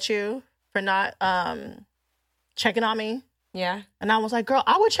got mad at you for not checking on me. Yeah. And I was like, girl,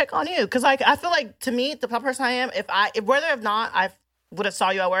 I would check on you. Because, like, I feel like, to me, the person I am, if whether or not I would have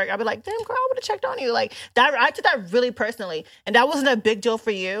saw you at work, I'd be like, damn, girl, I would have checked on you. Like, that, I took that really personally. And that wasn't a big deal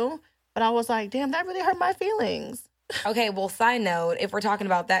for you. But I was like, damn, that really hurt my feelings. Okay, well, side note, if we're talking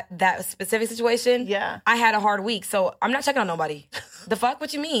about that specific situation, yeah, I had a hard week, so I'm not checking on nobody. The fuck?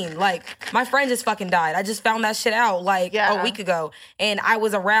 What you mean? Like, my friend just fucking died. I just found that shit out, like, a week ago. And I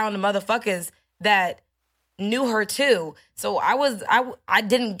was around the motherfuckers that knew her, too. So I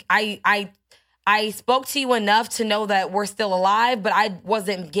spoke to you enough to know that we're still alive, but I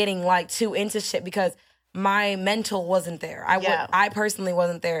wasn't getting, like, too into shit, because my mental wasn't there. I personally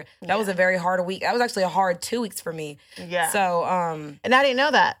wasn't there. That was a very hard week. That was actually a hard 2 weeks for me. Yeah. So, and I didn't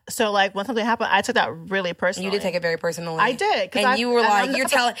know that. So, like, when something happened, I took that really personally. You did take it very personally. I did. And you were like, you're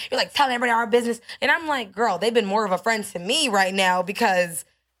telling everybody our business. And I'm like, girl, they've been more of a friend to me right now, because,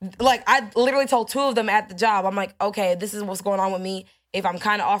 like, I literally told 2 of them at the job. I'm like, okay, this is what's going on with me. If I'm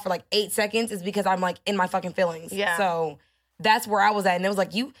kind of off for like 8 seconds, it's because I'm like in my fucking feelings. Yeah. So that's where I was at. And it was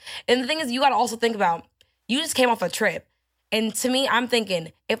like, and the thing is, you got to also think about, you just came off a trip. And to me, I'm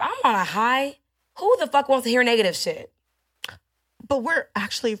thinking, if I'm on a high, who the fuck wants to hear negative shit? But we're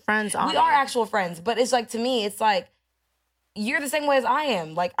actually friends. We are actual friends. But it's like, to me, it's like, you're the same way as I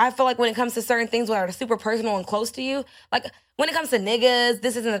am. Like, I feel like when it comes to certain things that are super personal and close to you, like when it comes to niggas,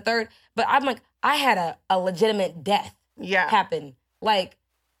 this isn't the third. But I'm like, I had a legitimate death happen. Like,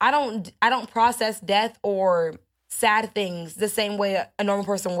 I don't process death or sad things the same way a normal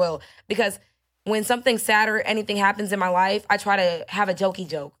person will, because when something sad or anything happens in my life, I try to have a jokey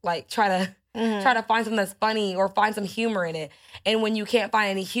joke, like try to find something that's funny or find some humor in it. And when you can't find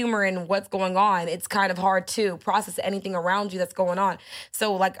any humor in what's going on, it's kind of hard to process anything around you that's going on.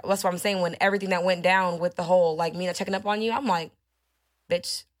 So like, that's what I'm saying. When everything that went down with the whole, like, me not checking up on you, I'm like,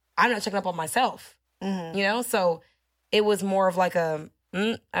 bitch, I'm not checking up on myself, you know? So it was more of like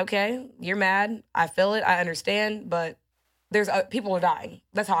okay, you're mad. I feel it. I understand, but there's people are dying.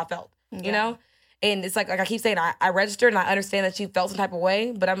 That's how I felt, you know? And it's like I keep saying, I registered and I understand that you felt some type of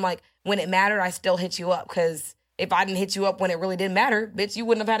way, but I'm like, when it mattered, I still hit you up, because if I didn't hit you up when it really didn't matter, bitch, you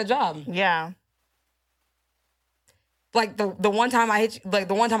wouldn't have had a job. Yeah. Like the one time I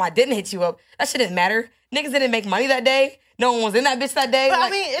didn't hit you up, that shit didn't matter. Niggas didn't make money that day. No one was in that bitch that day. But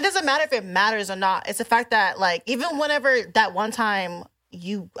like, I mean, it doesn't matter if it matters or not. It's the fact that, like, even whenever that one time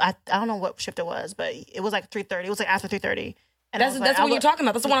I don't know what shift it was, but it was like 3:30. It was like after 3:30. And that's what you're talking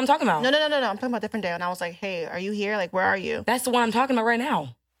about. That's the one I'm talking about. No. I'm talking about a different day. And I was like, hey, are you here? Like, where are you? That's the one I'm talking about right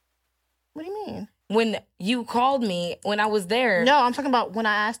now. What do you mean? When you called me when I was there. No, I'm talking about when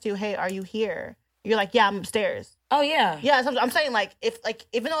I asked you, hey, are you here? You're like, yeah, I'm upstairs. Oh, yeah. Yeah, so I'm saying, like, if, like,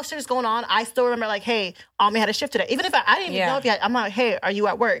 even though shit is going on, I still remember, like, hey, Ami had a shift today. Even if I didn't even know if you had, I'm like, hey, are you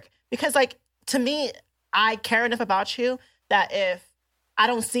at work? Because, like, to me, I care enough about you that if I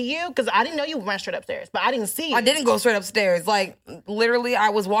don't see you, because I didn't know you went straight upstairs, but I didn't see you. I didn't go straight upstairs. Like, literally, I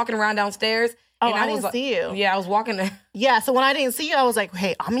was walking around downstairs. Oh, I didn't see you. Yeah, I was walking there. Yeah, so when I didn't see you, I was like,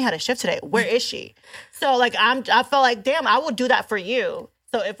 hey, Ami had a shift today. Where is she? So, like, I felt like, damn, I would do that for you.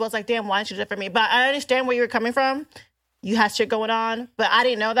 So it was like, damn, why didn't you do that for me? But I understand where you were coming from. You had shit going on, but I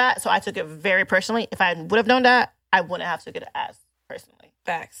didn't know that, so I took it very personally. If I would have known that, I wouldn't have took it as personally.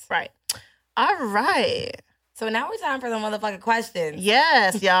 Facts. Right. All right. So now it's time for the motherfucking questions.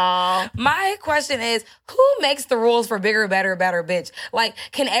 Yes, y'all. My question is, who makes the rules for bigger, better, better bitch? Like,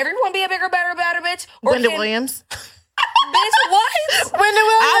 can everyone be a bigger, better, better bitch? Or Wendy Williams. Bitch, what? Wendy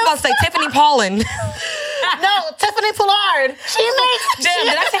Williams. I was about to say Tiffany Paulin. No, Tiffany Pollard. She makes... Damn,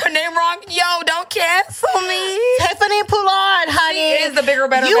 did I say her name wrong? Yo, don't cancel me. Tiffany Pollard, honey. She is the bigger,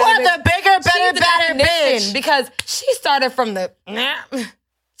 better, you better bitch. You are the bigger, better, better bitch. Because she started from the...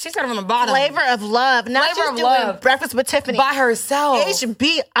 She started from the bottom. Flavor of Love. Now Flavor she's of doing Love. Breakfast with Tiffany. By herself.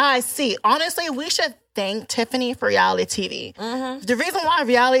 HBIC. Honestly, we should thank Tiffany for reality TV. Mm-hmm. The reason why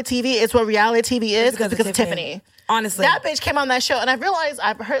reality TV is what reality TV is because of Tiffany. Honestly. That bitch came on that show, and I realized,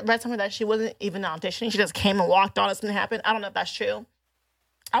 read somewhere that she wasn't even auditioning. She just came and walked on. Something happened. I don't know if that's true.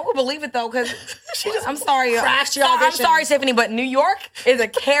 I would believe it, though, because I'm sorry. Crashed your audition. I'm sorry, Tiffany, but New York is a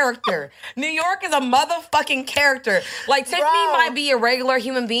character. New York is a motherfucking character. Like, Tiffany might be a regular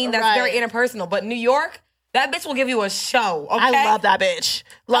human being that's very interpersonal, but New York, that bitch will give you a show, okay? I love that bitch.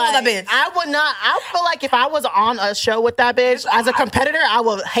 Like, I love that bitch. I feel like if I was on a show with that bitch, as a competitor, I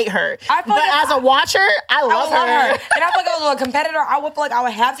would hate her. But as a watcher, I love her. And I feel like if I was a competitor, I would feel like I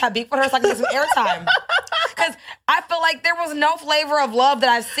would have to have beef with her so I can get some airtime. Because I feel like there was no Flavor of Love that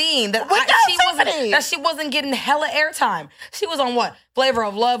I've seen that she wasn't getting hella airtime. She was on what? Flavor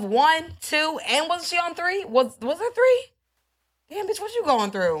of Love 1, 2, and wasn't she on 3? Was there 3? Damn, bitch, what you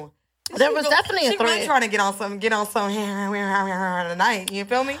going through? There was definitely a 3. She really trying to get on some tonight. You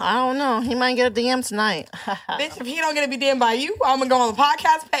feel me? I don't know. He might get a DM tonight. Bitch, if he don't get to be DM'd by you, I'm gonna go on the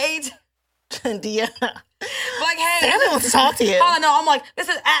podcast page. DM. Like, hey, Sammy wants to talk to you. Oh no, I'm like, this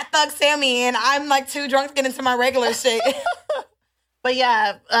is at Thug Sammy, and I'm like too drunk to get into my regular shit. But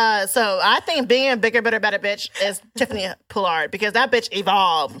yeah, so I think being a bigger, better, better bitch is Tiffany Pollard, because that bitch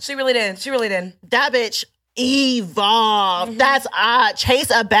evolved. She really did. That bitch evolved. That's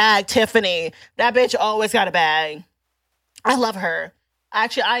chase a bag, Tiffany. That bitch always got a bag. I love her.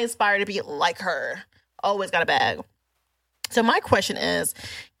 Actually, I aspire to be like her. Always got a bag. So my question is,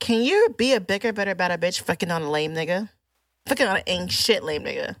 can you be a bigger, better, better bitch fucking on a lame nigga? Fucking on an ain't shit lame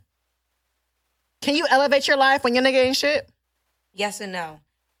nigga. Can you elevate your life when your nigga ain't shit? Yes and no.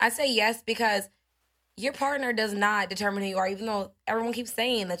 I say yes because your partner does not determine who you are, even though everyone keeps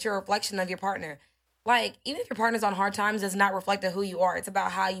saying that you're a reflection of your partner. Like, even if your partner's on hard times, it's not reflective who you are. It's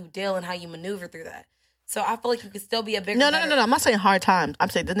about how you deal and how you maneuver through that. So I feel like you can still be a bigger... No. I'm not saying hard times. I'm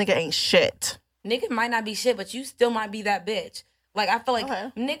saying the nigga ain't shit. Nigga might not be shit, but you still might be that bitch. Like, I feel like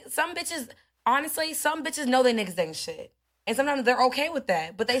some bitches, honestly, some bitches know they niggas ain't shit. And sometimes they're okay with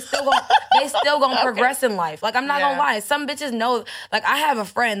that, but they still gonna progress in life. Like, I'm not gonna lie. Some bitches know, like, I have a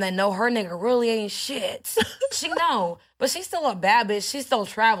friend that know her nigga really ain't shit. She know, but she's still a bad bitch. She's still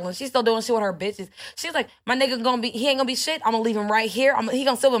traveling. She's still doing shit with her bitches. She's like, my nigga he ain't gonna be shit. I'm gonna leave him right here. He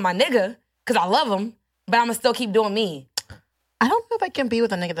gonna still be my nigga, because I love him, but I'm gonna still keep doing me. I don't know if I can be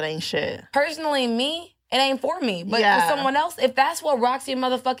with a nigga that ain't shit. Personally, me, it ain't for me. But Yeah. for someone else, if that's what rocks your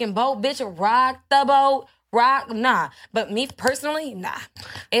motherfucking boat, bitch, rock the boat. Nah. But me personally, nah.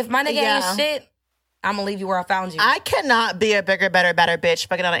 If my nigga ain't shit, I'm gonna leave you where I found you. I cannot be a bigger, better, better bitch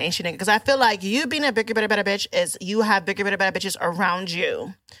fucking on an ancient nigga. Because I feel like you being a bigger, better, better bitch is you have bigger, better, better bitches around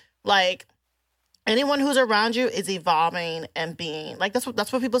you. Like, anyone who's around you is evolving and being. Like, that's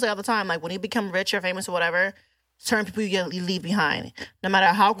what people say all the time. Like, when you become rich or famous or whatever, certain people you leave behind. No matter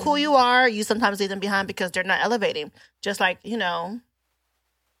how cool you are, you sometimes leave them behind because they're not elevating. Just like, you know,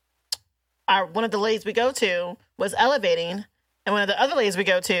 one of the ladies we go to was elevating. And one of the other ladies we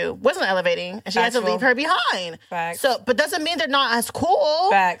go to wasn't elevating, and she had to leave her behind. Facts. So, but doesn't mean they're not as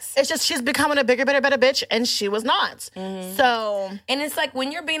cool. Facts. It's just she's becoming a bigger, better, better bitch, and she was not. So, and it's like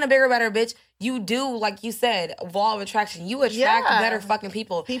when you're being a bigger, better bitch, you do, like you said, law of attraction. You attract better fucking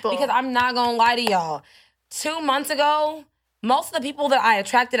people. Because I'm not gonna lie to y'all. 2 months ago, most of the people that I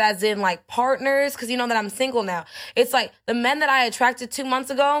attracted, as in like partners, because you know that I'm single now. It's like the men that I attracted 2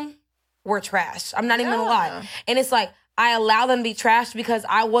 months ago were trash. I'm not even gonna lie. And it's like, I allow them to be trashed because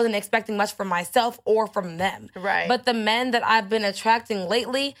I wasn't expecting much from myself or from them. Right. But the men that I've been attracting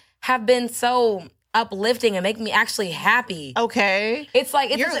lately have been so uplifting and make me actually happy. okay. It's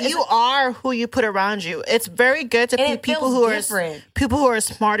like You are who you put around you. It's very good to And it people feels who different. people who are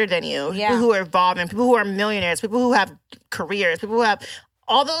smarter than you, Yeah. people who are evolving, people who are millionaires, people who have careers, people who have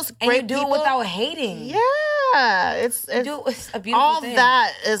all those and great you do people. it without hating. Yeah, it's It's a beautiful all thing.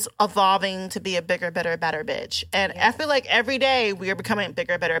 that is evolving to be a bigger, better, better bitch. And I feel like every day we are becoming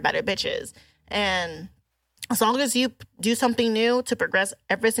bigger, better, better bitches. And as long as you do something new to progress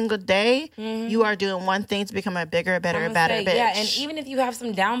every single day, you are doing one thing to become a bigger, better, I'ma better say, bitch. Yeah, and even if you have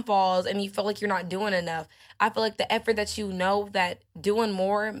some downfalls and you feel like you're not doing enough, I feel like the effort that you know that doing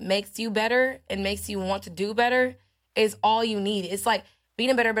more makes you better and makes you want to do better is all you need. It's like being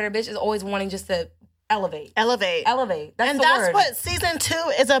a better, better bitch is always wanting just to elevate. Elevate. That's And the that's word. what season 2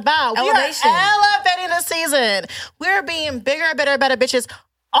 is about. Elevation. We are elevating the season. We're being bigger, better, better bitches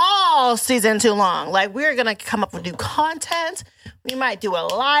all season 2 long. Like, we're going to come up with new content. We might do a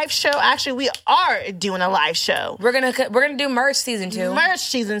live show. Actually, we are doing a live show. We're gonna do merch season 2. Merch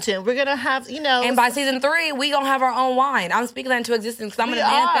season 2. We're going to have, And by season 3, we gonna have our own wine. I'm speaking that into existence because I'm gonna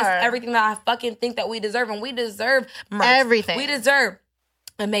manifest everything that I fucking think that we deserve, and we deserve merch. Everything. We deserve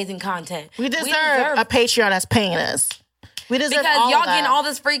amazing content. we deserve a Patreon that's paying us. We deserve because all y'all of that. getting all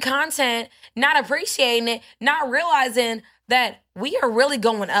this free content, not appreciating it, not realizing that we are really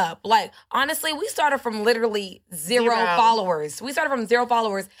going up. Like, honestly, we started from literally zero followers. We started from 0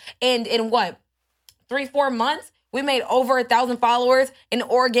 followers. And in what, 3-4 months, we made over 1,000 followers and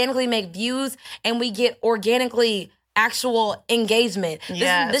organically make views, and we get organically actual engagement.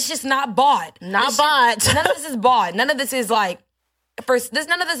 Yes. This is just not bought. Not This bought. shit- none of this is bought. None of this is like,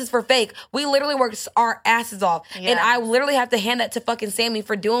 none of this is for fake. We literally work our asses off. Yeah. And I literally have to hand that to fucking Sammy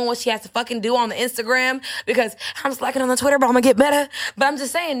for doing what she has to fucking do on the Instagram, because I'm slacking on the Twitter, but I'm gonna get better. But I'm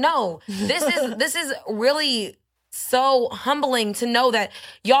just saying, no, this is really so humbling to know that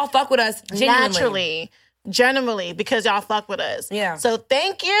y'all fuck with us genuinely. Genuinely, because y'all fuck with us. Yeah. So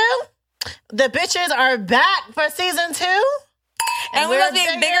thank you. The bitches are back for season 2. And we're gonna be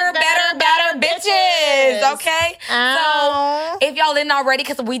bigger, better bitches. Okay? Ow. So if y'all didn't already,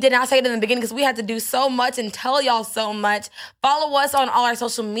 because we did not say it in the beginning, because we had to do so much and tell y'all so much, follow us on all our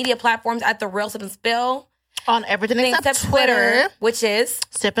social media platforms at The Real Sip and Spill. On everything except Twitter. Which is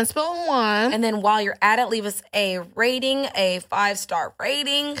Sip and Spill 1. And then while you're at it, leave us a rating, a 5-star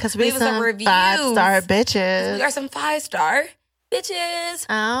rating. Because we leave us a some review. 5-star bitches. We are some 5-star bitches.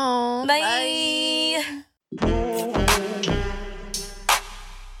 Oh. Bye.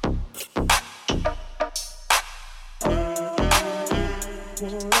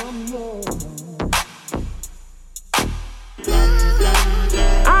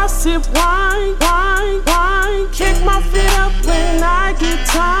 I sip wine, kick my feet up when I get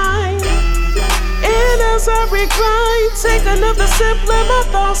time. And as I recline, take another sip, let my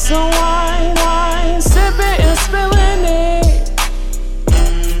thoughts unwind. Sipping and spilling it.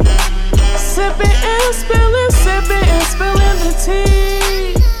 Sipping and spilling the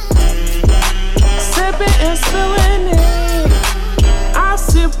tea. Sipping and spilling it. I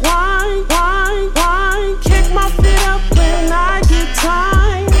sip wine, kick my feet up when I get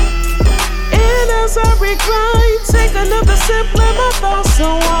time. And as I recline, take another sip, let my thoughts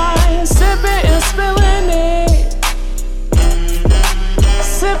unwind. Sipping and spilling it.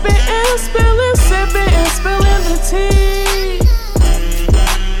 Sipping and spilling the tea.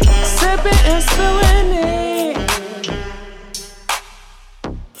 Sipping and spilling